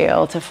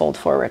exhale to fold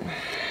forward.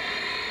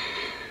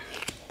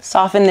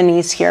 Soften the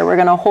knees here. We're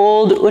gonna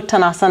hold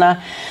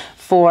Uttanasana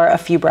for a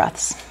few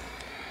breaths.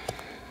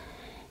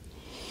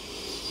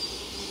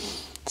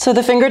 So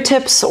the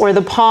fingertips or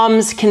the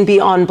palms can be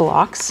on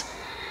blocks,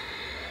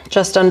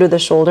 just under the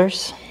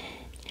shoulders.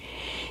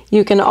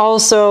 You can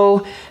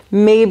also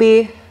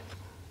maybe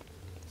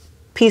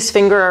peace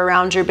finger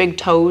around your big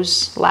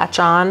toes, latch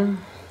on.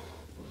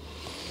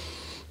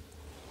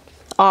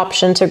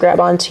 Option to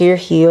grab onto your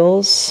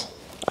heels.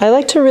 I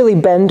like to really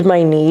bend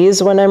my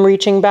knees when I'm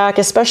reaching back,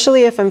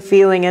 especially if I'm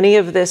feeling any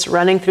of this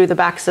running through the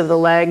backs of the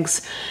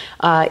legs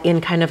in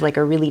kind of like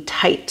a really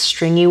tight,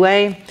 stringy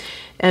way.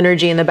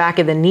 Energy in the back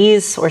of the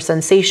knees, or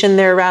sensation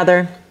there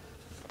rather.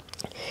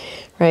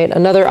 Right,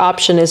 another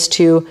option is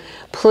to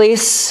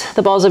place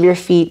the balls of your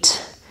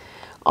feet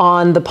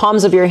on the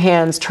palms of your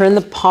hands. Turn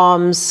the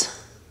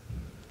palms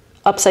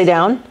upside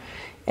down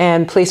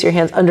and place your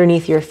hands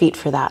underneath your feet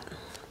for that.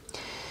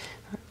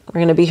 We're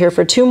going to be here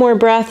for 2 more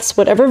breaths.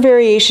 Whatever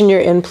variation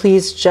you're in,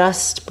 please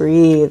just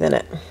breathe in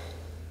it.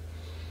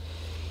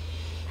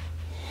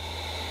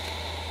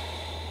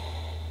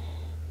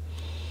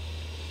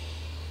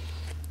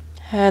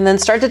 And then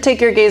start to take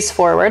your gaze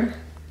forward.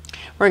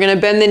 We're going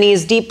to bend the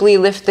knees deeply,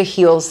 lift the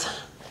heels.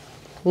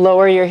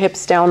 Lower your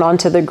hips down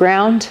onto the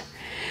ground.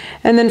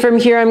 And then from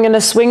here, I'm going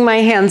to swing my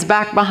hands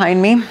back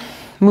behind me,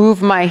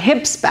 move my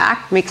hips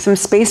back, make some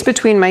space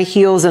between my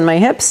heels and my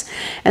hips,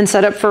 and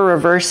set up for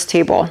reverse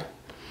table.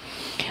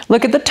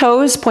 Look at the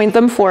toes, point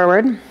them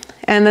forward,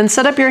 and then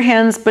set up your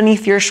hands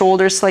beneath your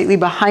shoulders, slightly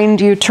behind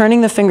you,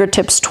 turning the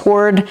fingertips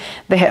toward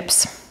the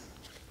hips.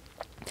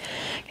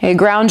 Okay,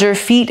 ground your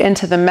feet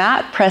into the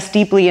mat, press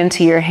deeply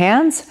into your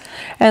hands,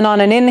 and on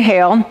an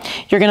inhale,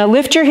 you're going to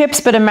lift your hips,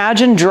 but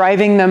imagine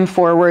driving them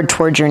forward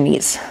towards your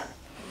knees.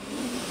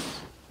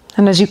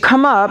 And as you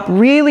come up,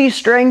 really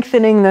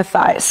strengthening the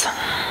thighs.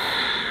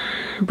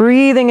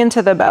 Breathing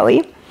into the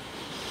belly.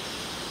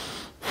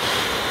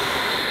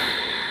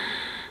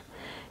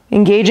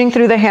 Engaging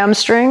through the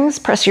hamstrings,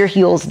 press your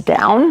heels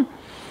down.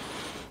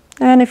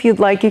 And if you'd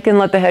like, you can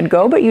let the head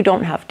go, but you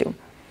don't have to.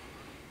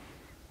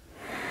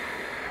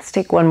 Let's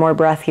take one more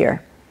breath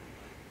here.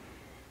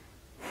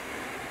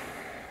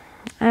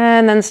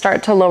 And then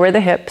start to lower the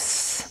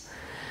hips.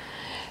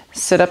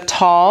 Sit up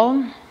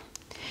tall.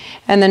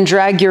 And then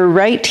drag your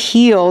right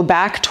heel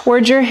back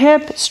towards your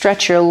hip.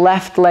 Stretch your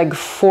left leg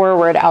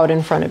forward out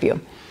in front of you.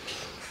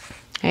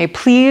 Okay,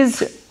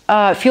 please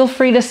feel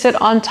free to sit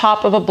on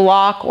top of a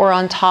block or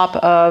on top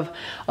of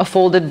a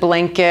folded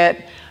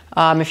blanket.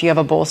 If you have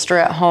a bolster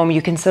at home,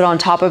 you can sit on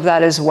top of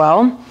that as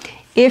well.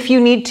 If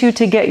you need to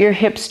get your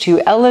hips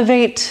to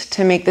elevate,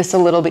 to make this a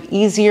little bit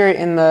easier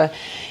in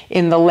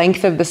the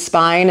length of the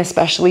spine,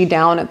 especially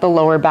down at the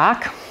lower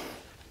back.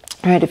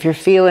 All right, if you're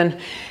feeling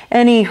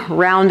any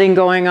rounding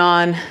going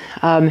on,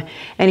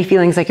 any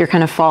feelings like you're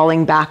kind of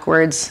falling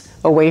backwards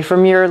away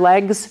from your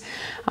legs,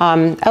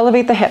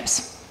 elevate the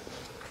hips.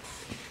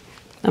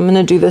 I'm going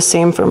to do the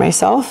same for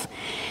myself.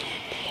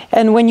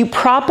 And when you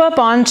prop up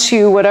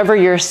onto whatever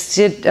you're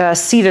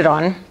seated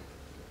on,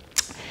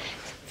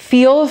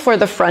 feel for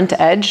the front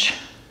edge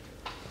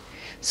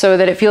so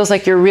that it feels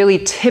like you're really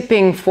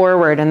tipping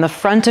forward and the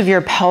front of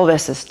your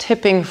pelvis is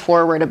tipping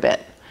forward a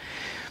bit.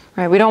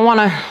 Right? We don't want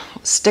to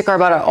stick our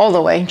butt out all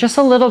the way, just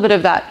a little bit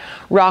of that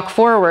rock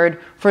forward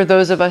for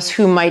those of us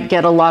who might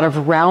get a lot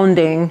of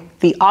rounding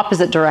the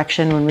opposite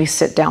direction when we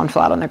sit down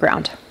flat on the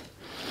ground.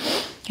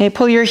 Okay,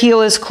 pull your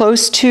heel as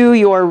close to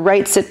your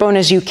right sit bone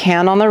as you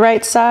can on the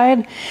right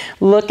side.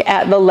 Look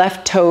at the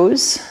left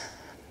toes.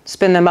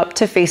 Spin them up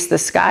to face the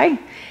sky.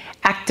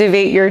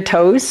 Activate your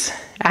toes.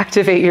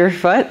 Activate your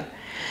foot.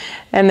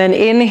 And then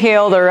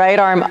inhale the right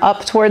arm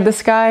up toward the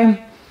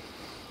sky.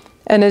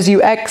 And as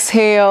you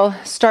exhale,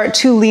 start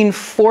to lean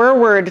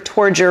forward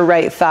towards your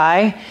right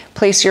thigh.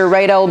 Place your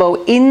right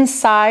elbow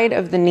inside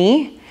of the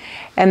knee.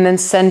 And then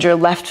send your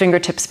left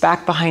fingertips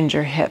back behind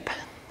your hip.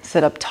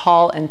 Sit up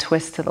tall and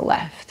twist to the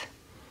left.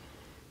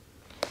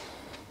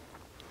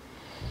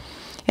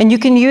 And you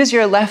can use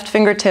your left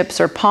fingertips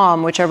or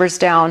palm, whichever's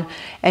down,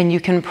 and you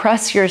can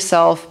press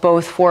yourself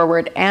both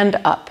forward and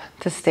up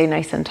to stay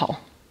nice and tall.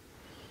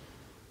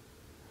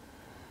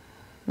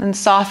 And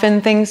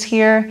soften things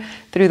here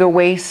through the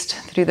waist,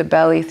 through the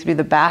belly, through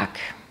the back.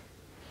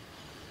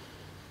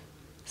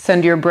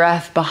 Send your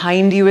breath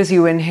behind you as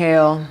you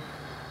inhale.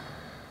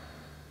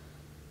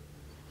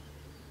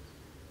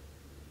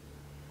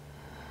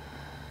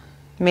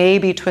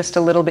 Maybe twist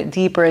a little bit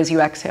deeper as you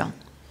exhale.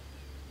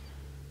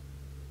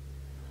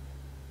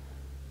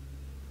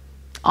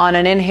 On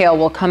an inhale,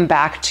 we'll come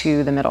back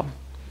to the middle.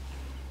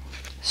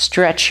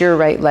 Stretch your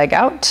right leg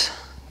out.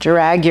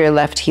 Drag your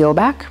left heel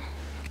back.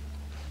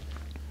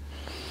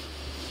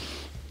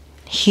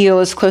 Heel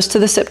as close to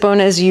the sit bone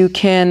as you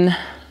can.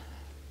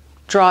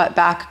 Draw it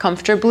back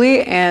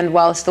comfortably and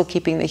while still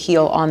keeping the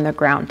heel on the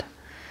ground.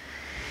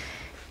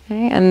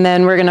 Okay, and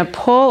then we're gonna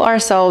pull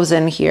ourselves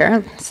in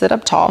here, sit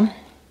up tall.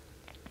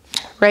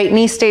 Right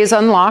knee stays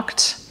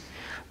unlocked.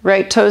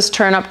 Right toes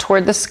turn up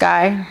toward the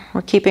sky.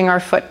 We're keeping our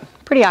foot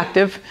pretty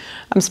active.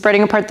 I'm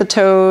spreading apart the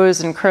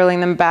toes and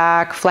curling them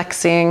back,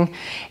 flexing.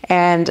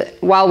 And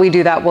while we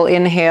do that, we'll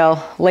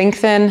inhale,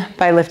 lengthen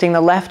by lifting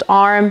the left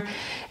arm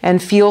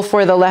and feel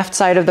for the left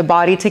side of the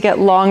body to get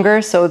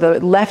longer. So the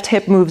left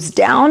hip moves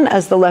down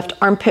as the left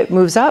armpit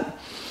moves up.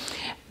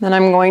 Then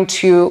I'm going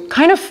to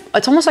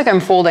it's almost like I'm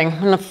folding. I'm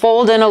gonna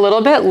fold in a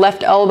little bit.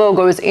 Left elbow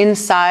goes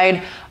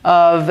inside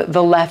of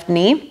the left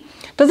knee.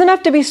 Doesn't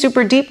have to be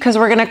super deep because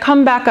we're gonna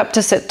come back up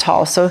to sit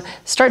tall. So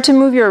start to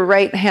move your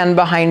right hand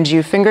behind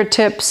you,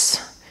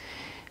 fingertips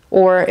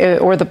or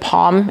the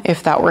palm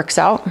if that works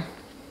out.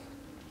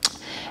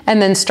 And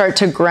then start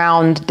to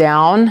ground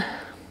down,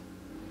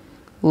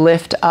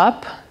 lift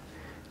up,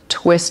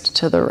 twist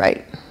to the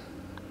right.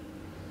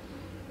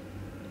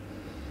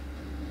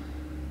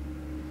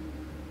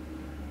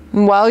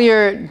 While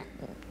you're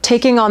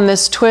taking on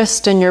this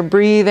twist and you're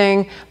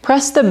breathing,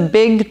 press the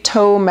big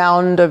toe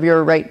mound of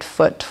your right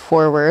foot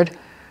forward.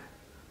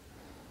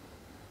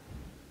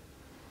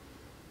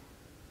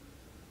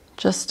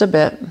 Just a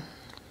bit.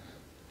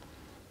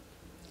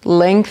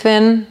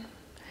 Lengthen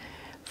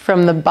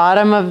from the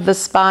bottom of the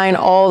spine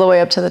all the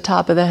way up to the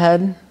top of the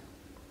head.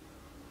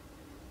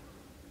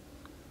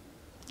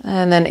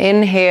 And then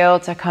inhale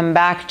to come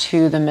back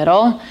to the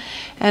middle.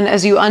 And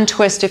as you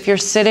untwist, if you're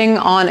sitting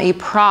on a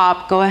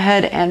prop, go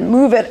ahead and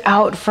move it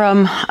out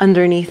from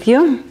underneath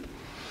you.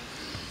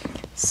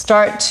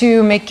 Start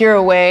to make your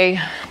way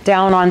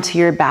down onto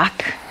your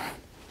back.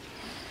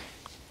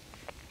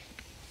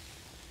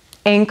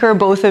 Anchor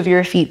both of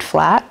your feet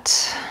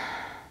flat.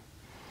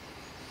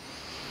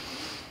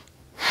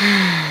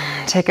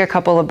 Take a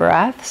couple of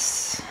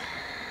breaths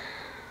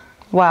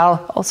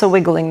while also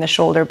wiggling the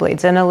shoulder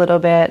blades in a little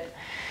bit.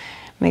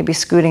 Maybe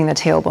scooting the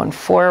tailbone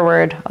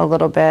forward a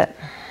little bit.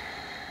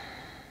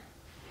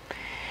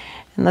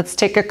 And let's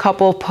take a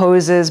couple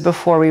poses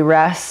before we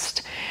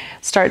rest.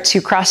 Start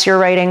to cross your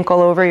right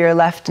ankle over your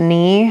left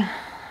knee.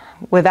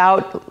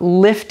 Without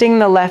lifting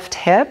the left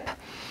hip,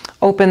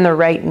 open the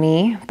right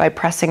knee by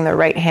pressing the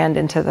right hand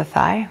into the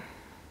thigh.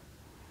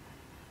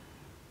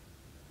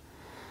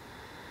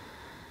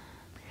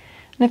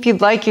 And if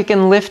you'd like, you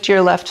can lift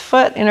your left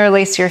foot,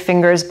 interlace your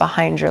fingers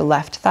behind your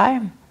left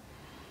thigh.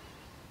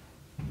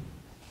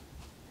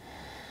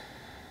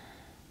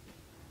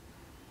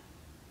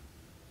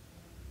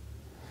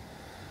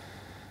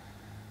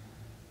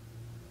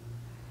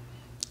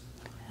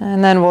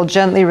 And then we'll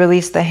gently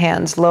release the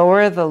hands,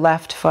 lower the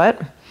left foot,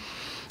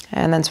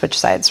 and then switch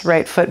sides.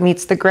 Right foot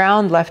meets the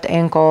ground, left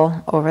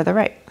ankle over the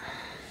right.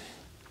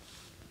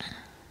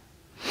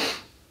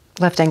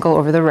 Left ankle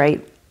over the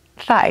right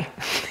thigh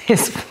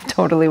is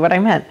totally what I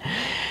meant.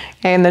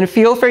 And then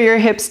feel for your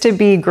hips to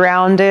be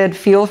grounded.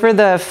 Feel for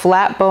the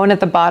flat bone at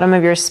the bottom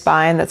of your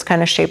spine that's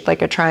kind of shaped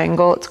like a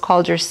triangle. It's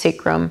called your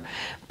sacrum.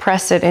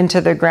 Press it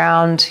into the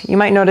ground. You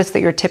might notice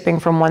that you're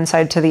tipping from one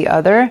side to the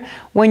other.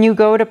 When you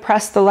go to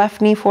press the left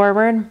knee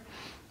forward,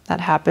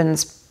 that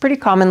happens pretty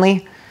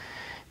commonly.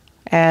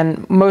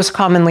 And most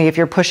commonly, if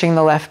you're pushing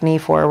the left knee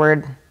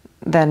forward,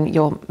 then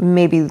you'll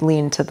maybe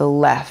lean to the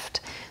left.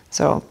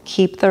 So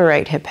keep the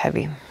right hip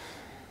heavy.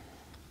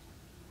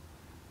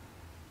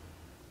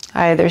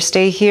 Either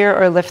stay here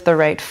or lift the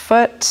right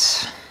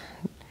foot.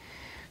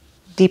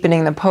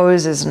 Deepening the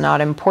pose is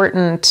not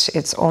important.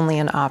 It's only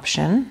an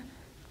option.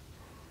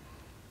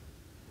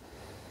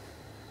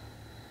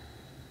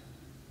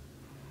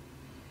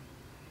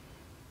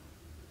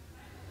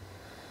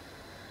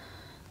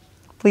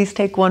 Please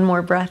take one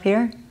more breath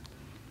here.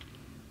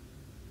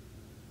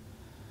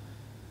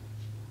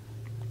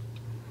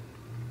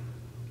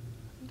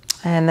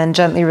 And then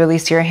gently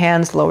release your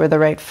hands, lower the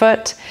right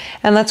foot.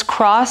 And let's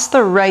cross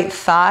the right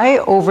thigh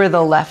over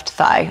the left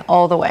thigh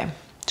all the way.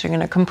 So you're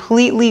gonna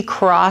completely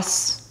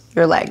cross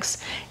your legs.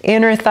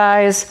 Inner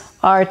thighs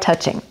are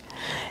touching.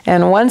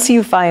 And once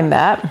you find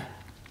that,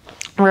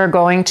 we're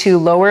going to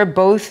lower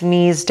both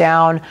knees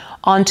down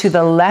onto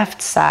the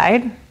left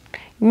side.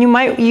 You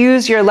might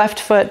use your left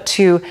foot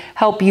to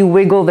help you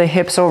wiggle the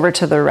hips over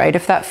to the right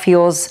if that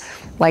feels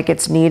like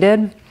it's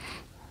needed.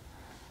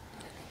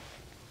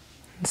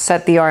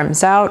 Set the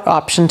arms out,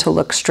 option to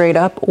look straight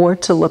up or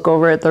to look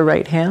over at the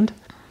right hand,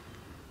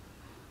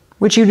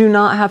 which you do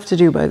not have to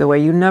do, by the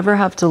way. You never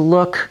have to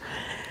look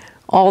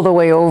all the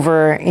way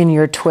over in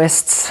your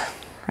twists,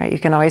 right? You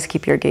can always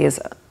keep your gaze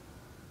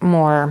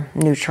more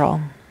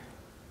neutral.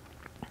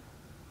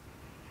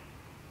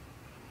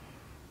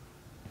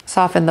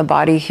 Soften the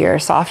body here,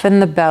 soften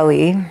the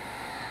belly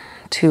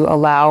to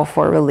allow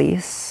for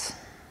release.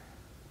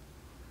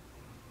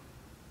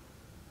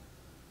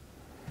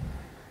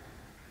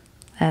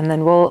 And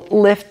then we'll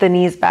lift the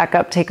knees back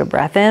up, take a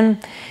breath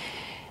in,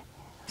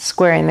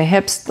 squaring the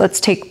hips. Let's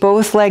take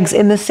both legs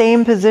in the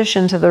same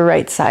position to the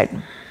right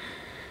side.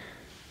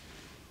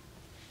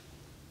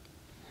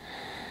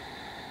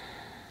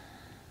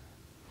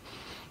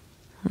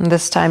 And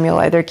this time you'll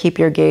either keep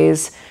your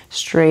gaze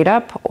straight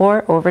up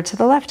or over to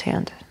the left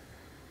hand.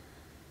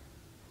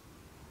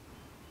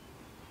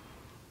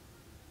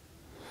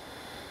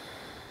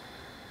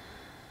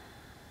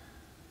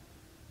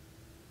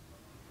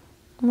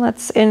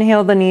 Let's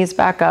inhale the knees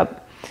back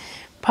up.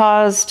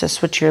 Pause to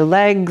switch your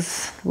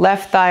legs,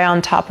 left thigh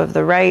on top of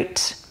the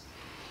right.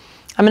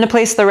 I'm going to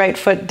place the right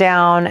foot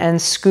down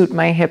and scoot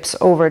my hips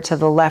over to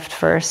the left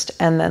first,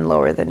 and then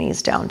lower the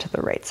knees down to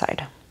the right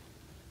side.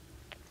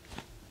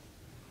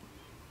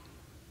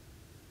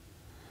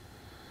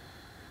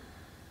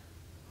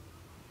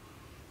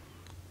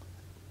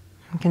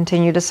 And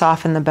continue to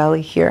soften the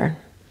belly here.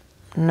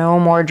 No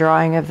more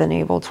drawing of the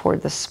navel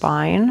toward the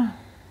spine.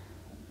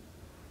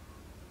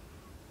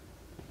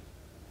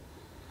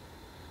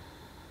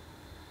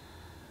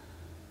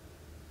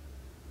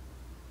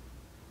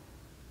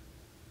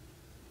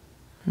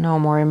 No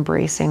more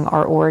embracing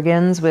our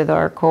organs with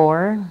our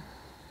core.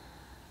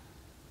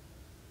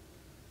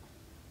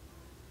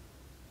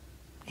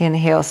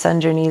 Inhale,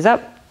 send your knees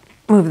up.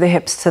 Move the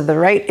hips to the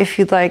right if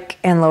you'd like,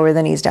 and lower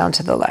the knees down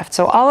to the left.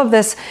 So all of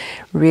this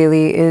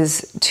really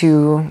is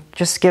to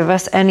just give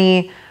us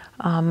any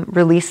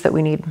release that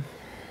we need.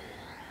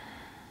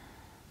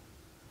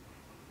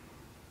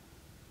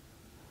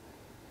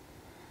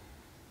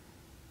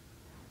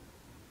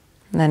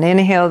 And then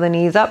inhale the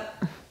knees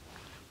up.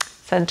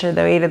 Center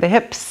the weight of the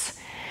hips,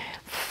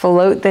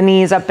 float the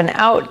knees up and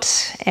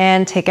out,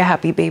 and take a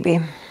happy baby.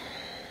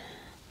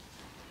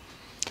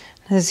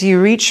 As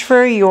you reach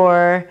for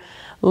your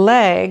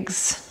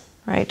legs,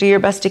 right, do your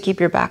best to keep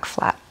your back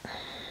flat.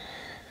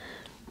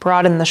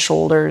 Broaden the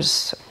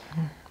shoulders,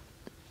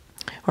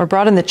 or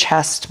broaden the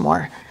chest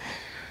more.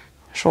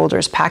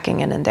 Shoulders packing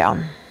in and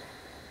down.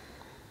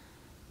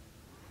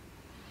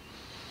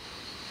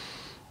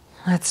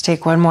 Let's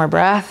take one more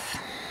breath.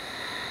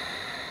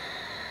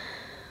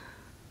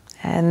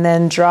 And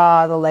then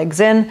draw the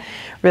legs in,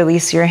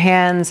 release your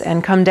hands,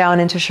 and come down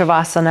into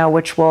Shavasana,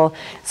 which we'll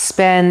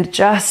spend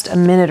just a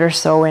minute or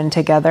so in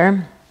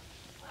together.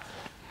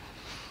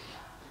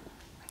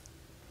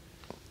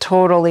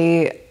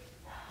 Totally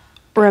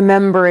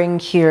remembering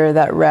here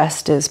that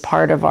rest is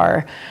part of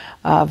our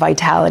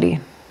vitality.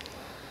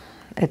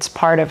 It's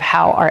part of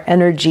how our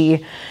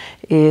energy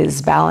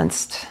is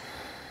balanced.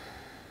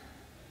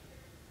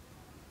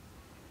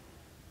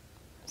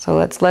 So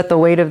let's let the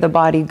weight of the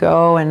body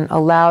go and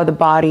allow the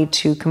body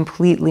to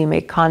completely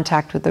make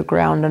contact with the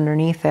ground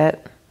underneath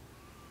it.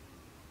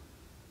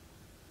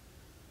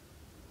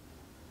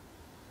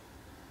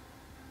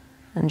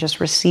 And just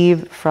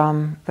receive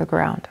from the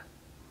ground.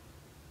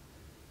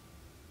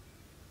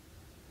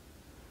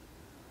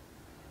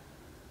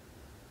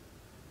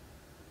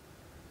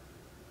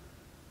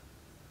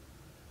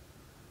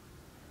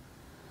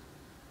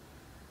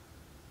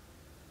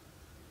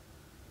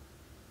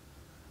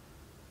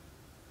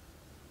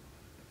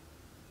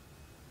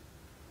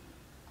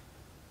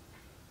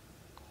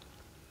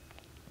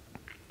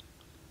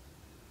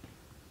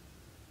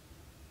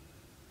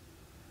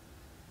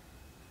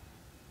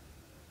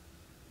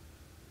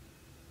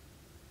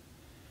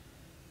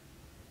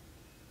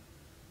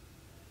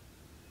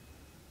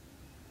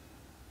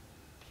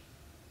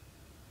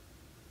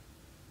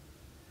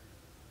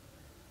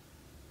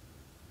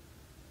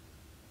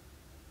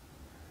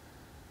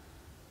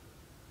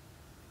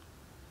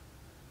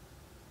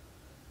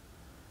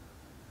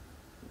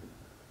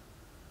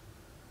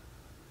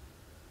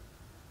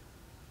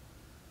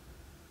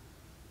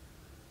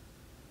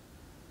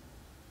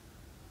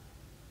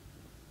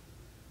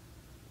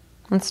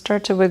 And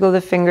start to wiggle the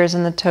fingers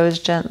and the toes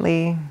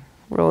gently.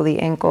 Roll the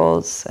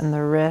ankles and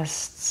the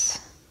wrists.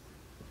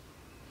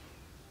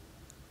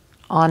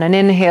 On an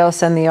inhale,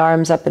 send the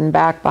arms up and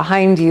back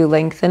behind you,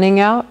 lengthening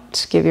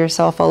out. Give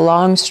yourself a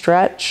long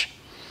stretch.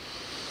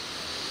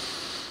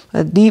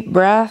 A deep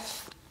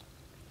breath.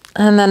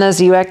 And then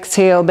as you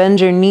exhale, bend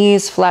your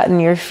knees, flatten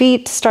your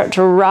feet, start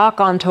to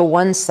rock onto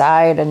one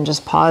side, and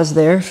just pause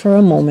there for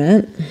a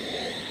moment.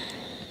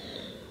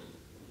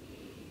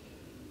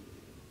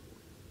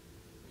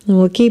 And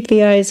we'll keep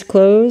the eyes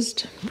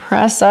closed.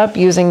 Press up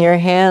using your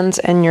hands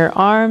and your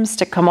arms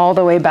to come all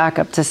the way back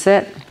up to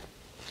sit.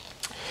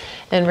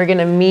 And we're going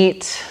to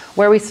meet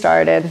where we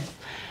started,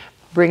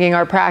 bringing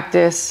our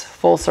practice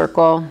full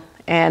circle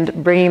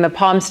and bringing the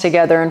palms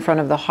together in front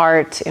of the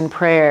heart in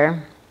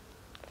prayer,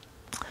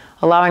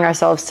 allowing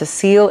ourselves to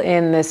seal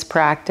in this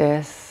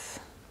practice.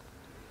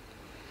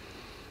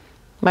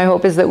 My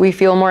hope is that we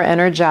feel more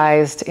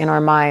energized in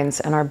our minds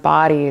and our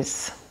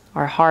bodies,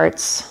 our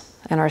hearts,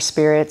 and our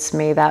spirits.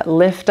 May that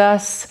lift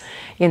us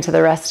into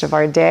the rest of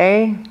our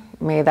day.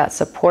 May that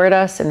support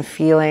us in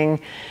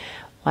feeling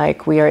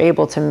like we are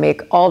able to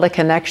make all the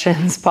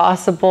connections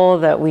possible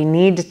that we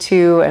need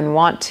to and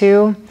want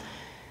to.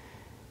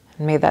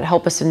 And may that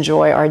help us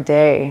enjoy our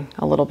day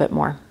a little bit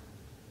more.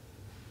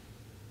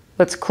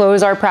 Let's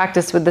close our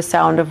practice with the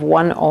sound of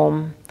one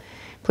Om.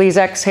 Please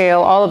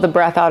exhale all of the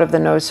breath out of the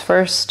nose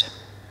first.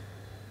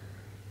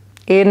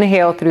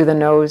 Inhale through the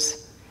nose.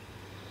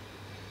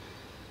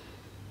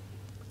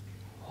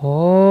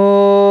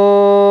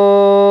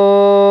 Om.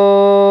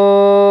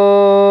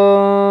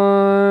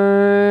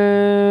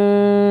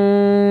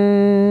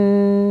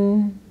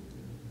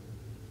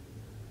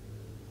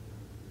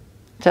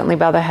 Gently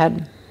bow the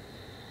head.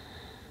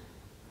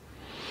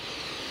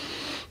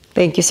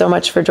 Thank you so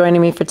much for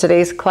joining me for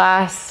today's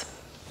class.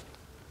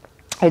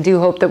 I do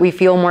hope that we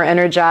feel more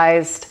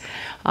energized.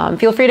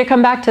 Feel free to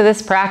come back to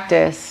this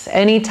practice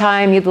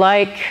anytime you'd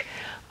like.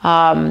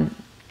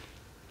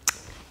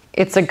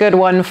 It's a good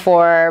one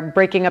for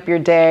breaking up your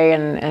day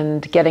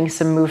and getting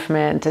some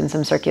movement and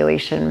some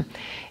circulation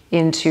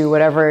into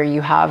whatever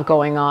you have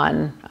going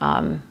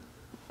on,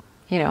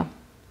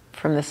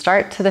 from the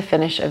start to the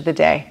finish of the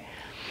day.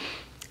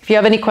 If you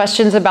have any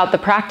questions about the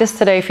practice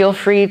today, feel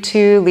free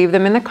to leave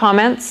them in the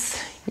comments.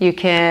 You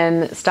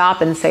can stop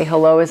and say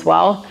hello as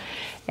well.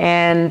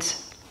 And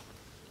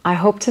I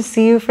hope to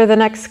see you for the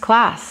next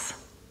class.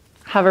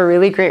 Have a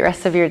really great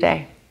rest of your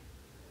day.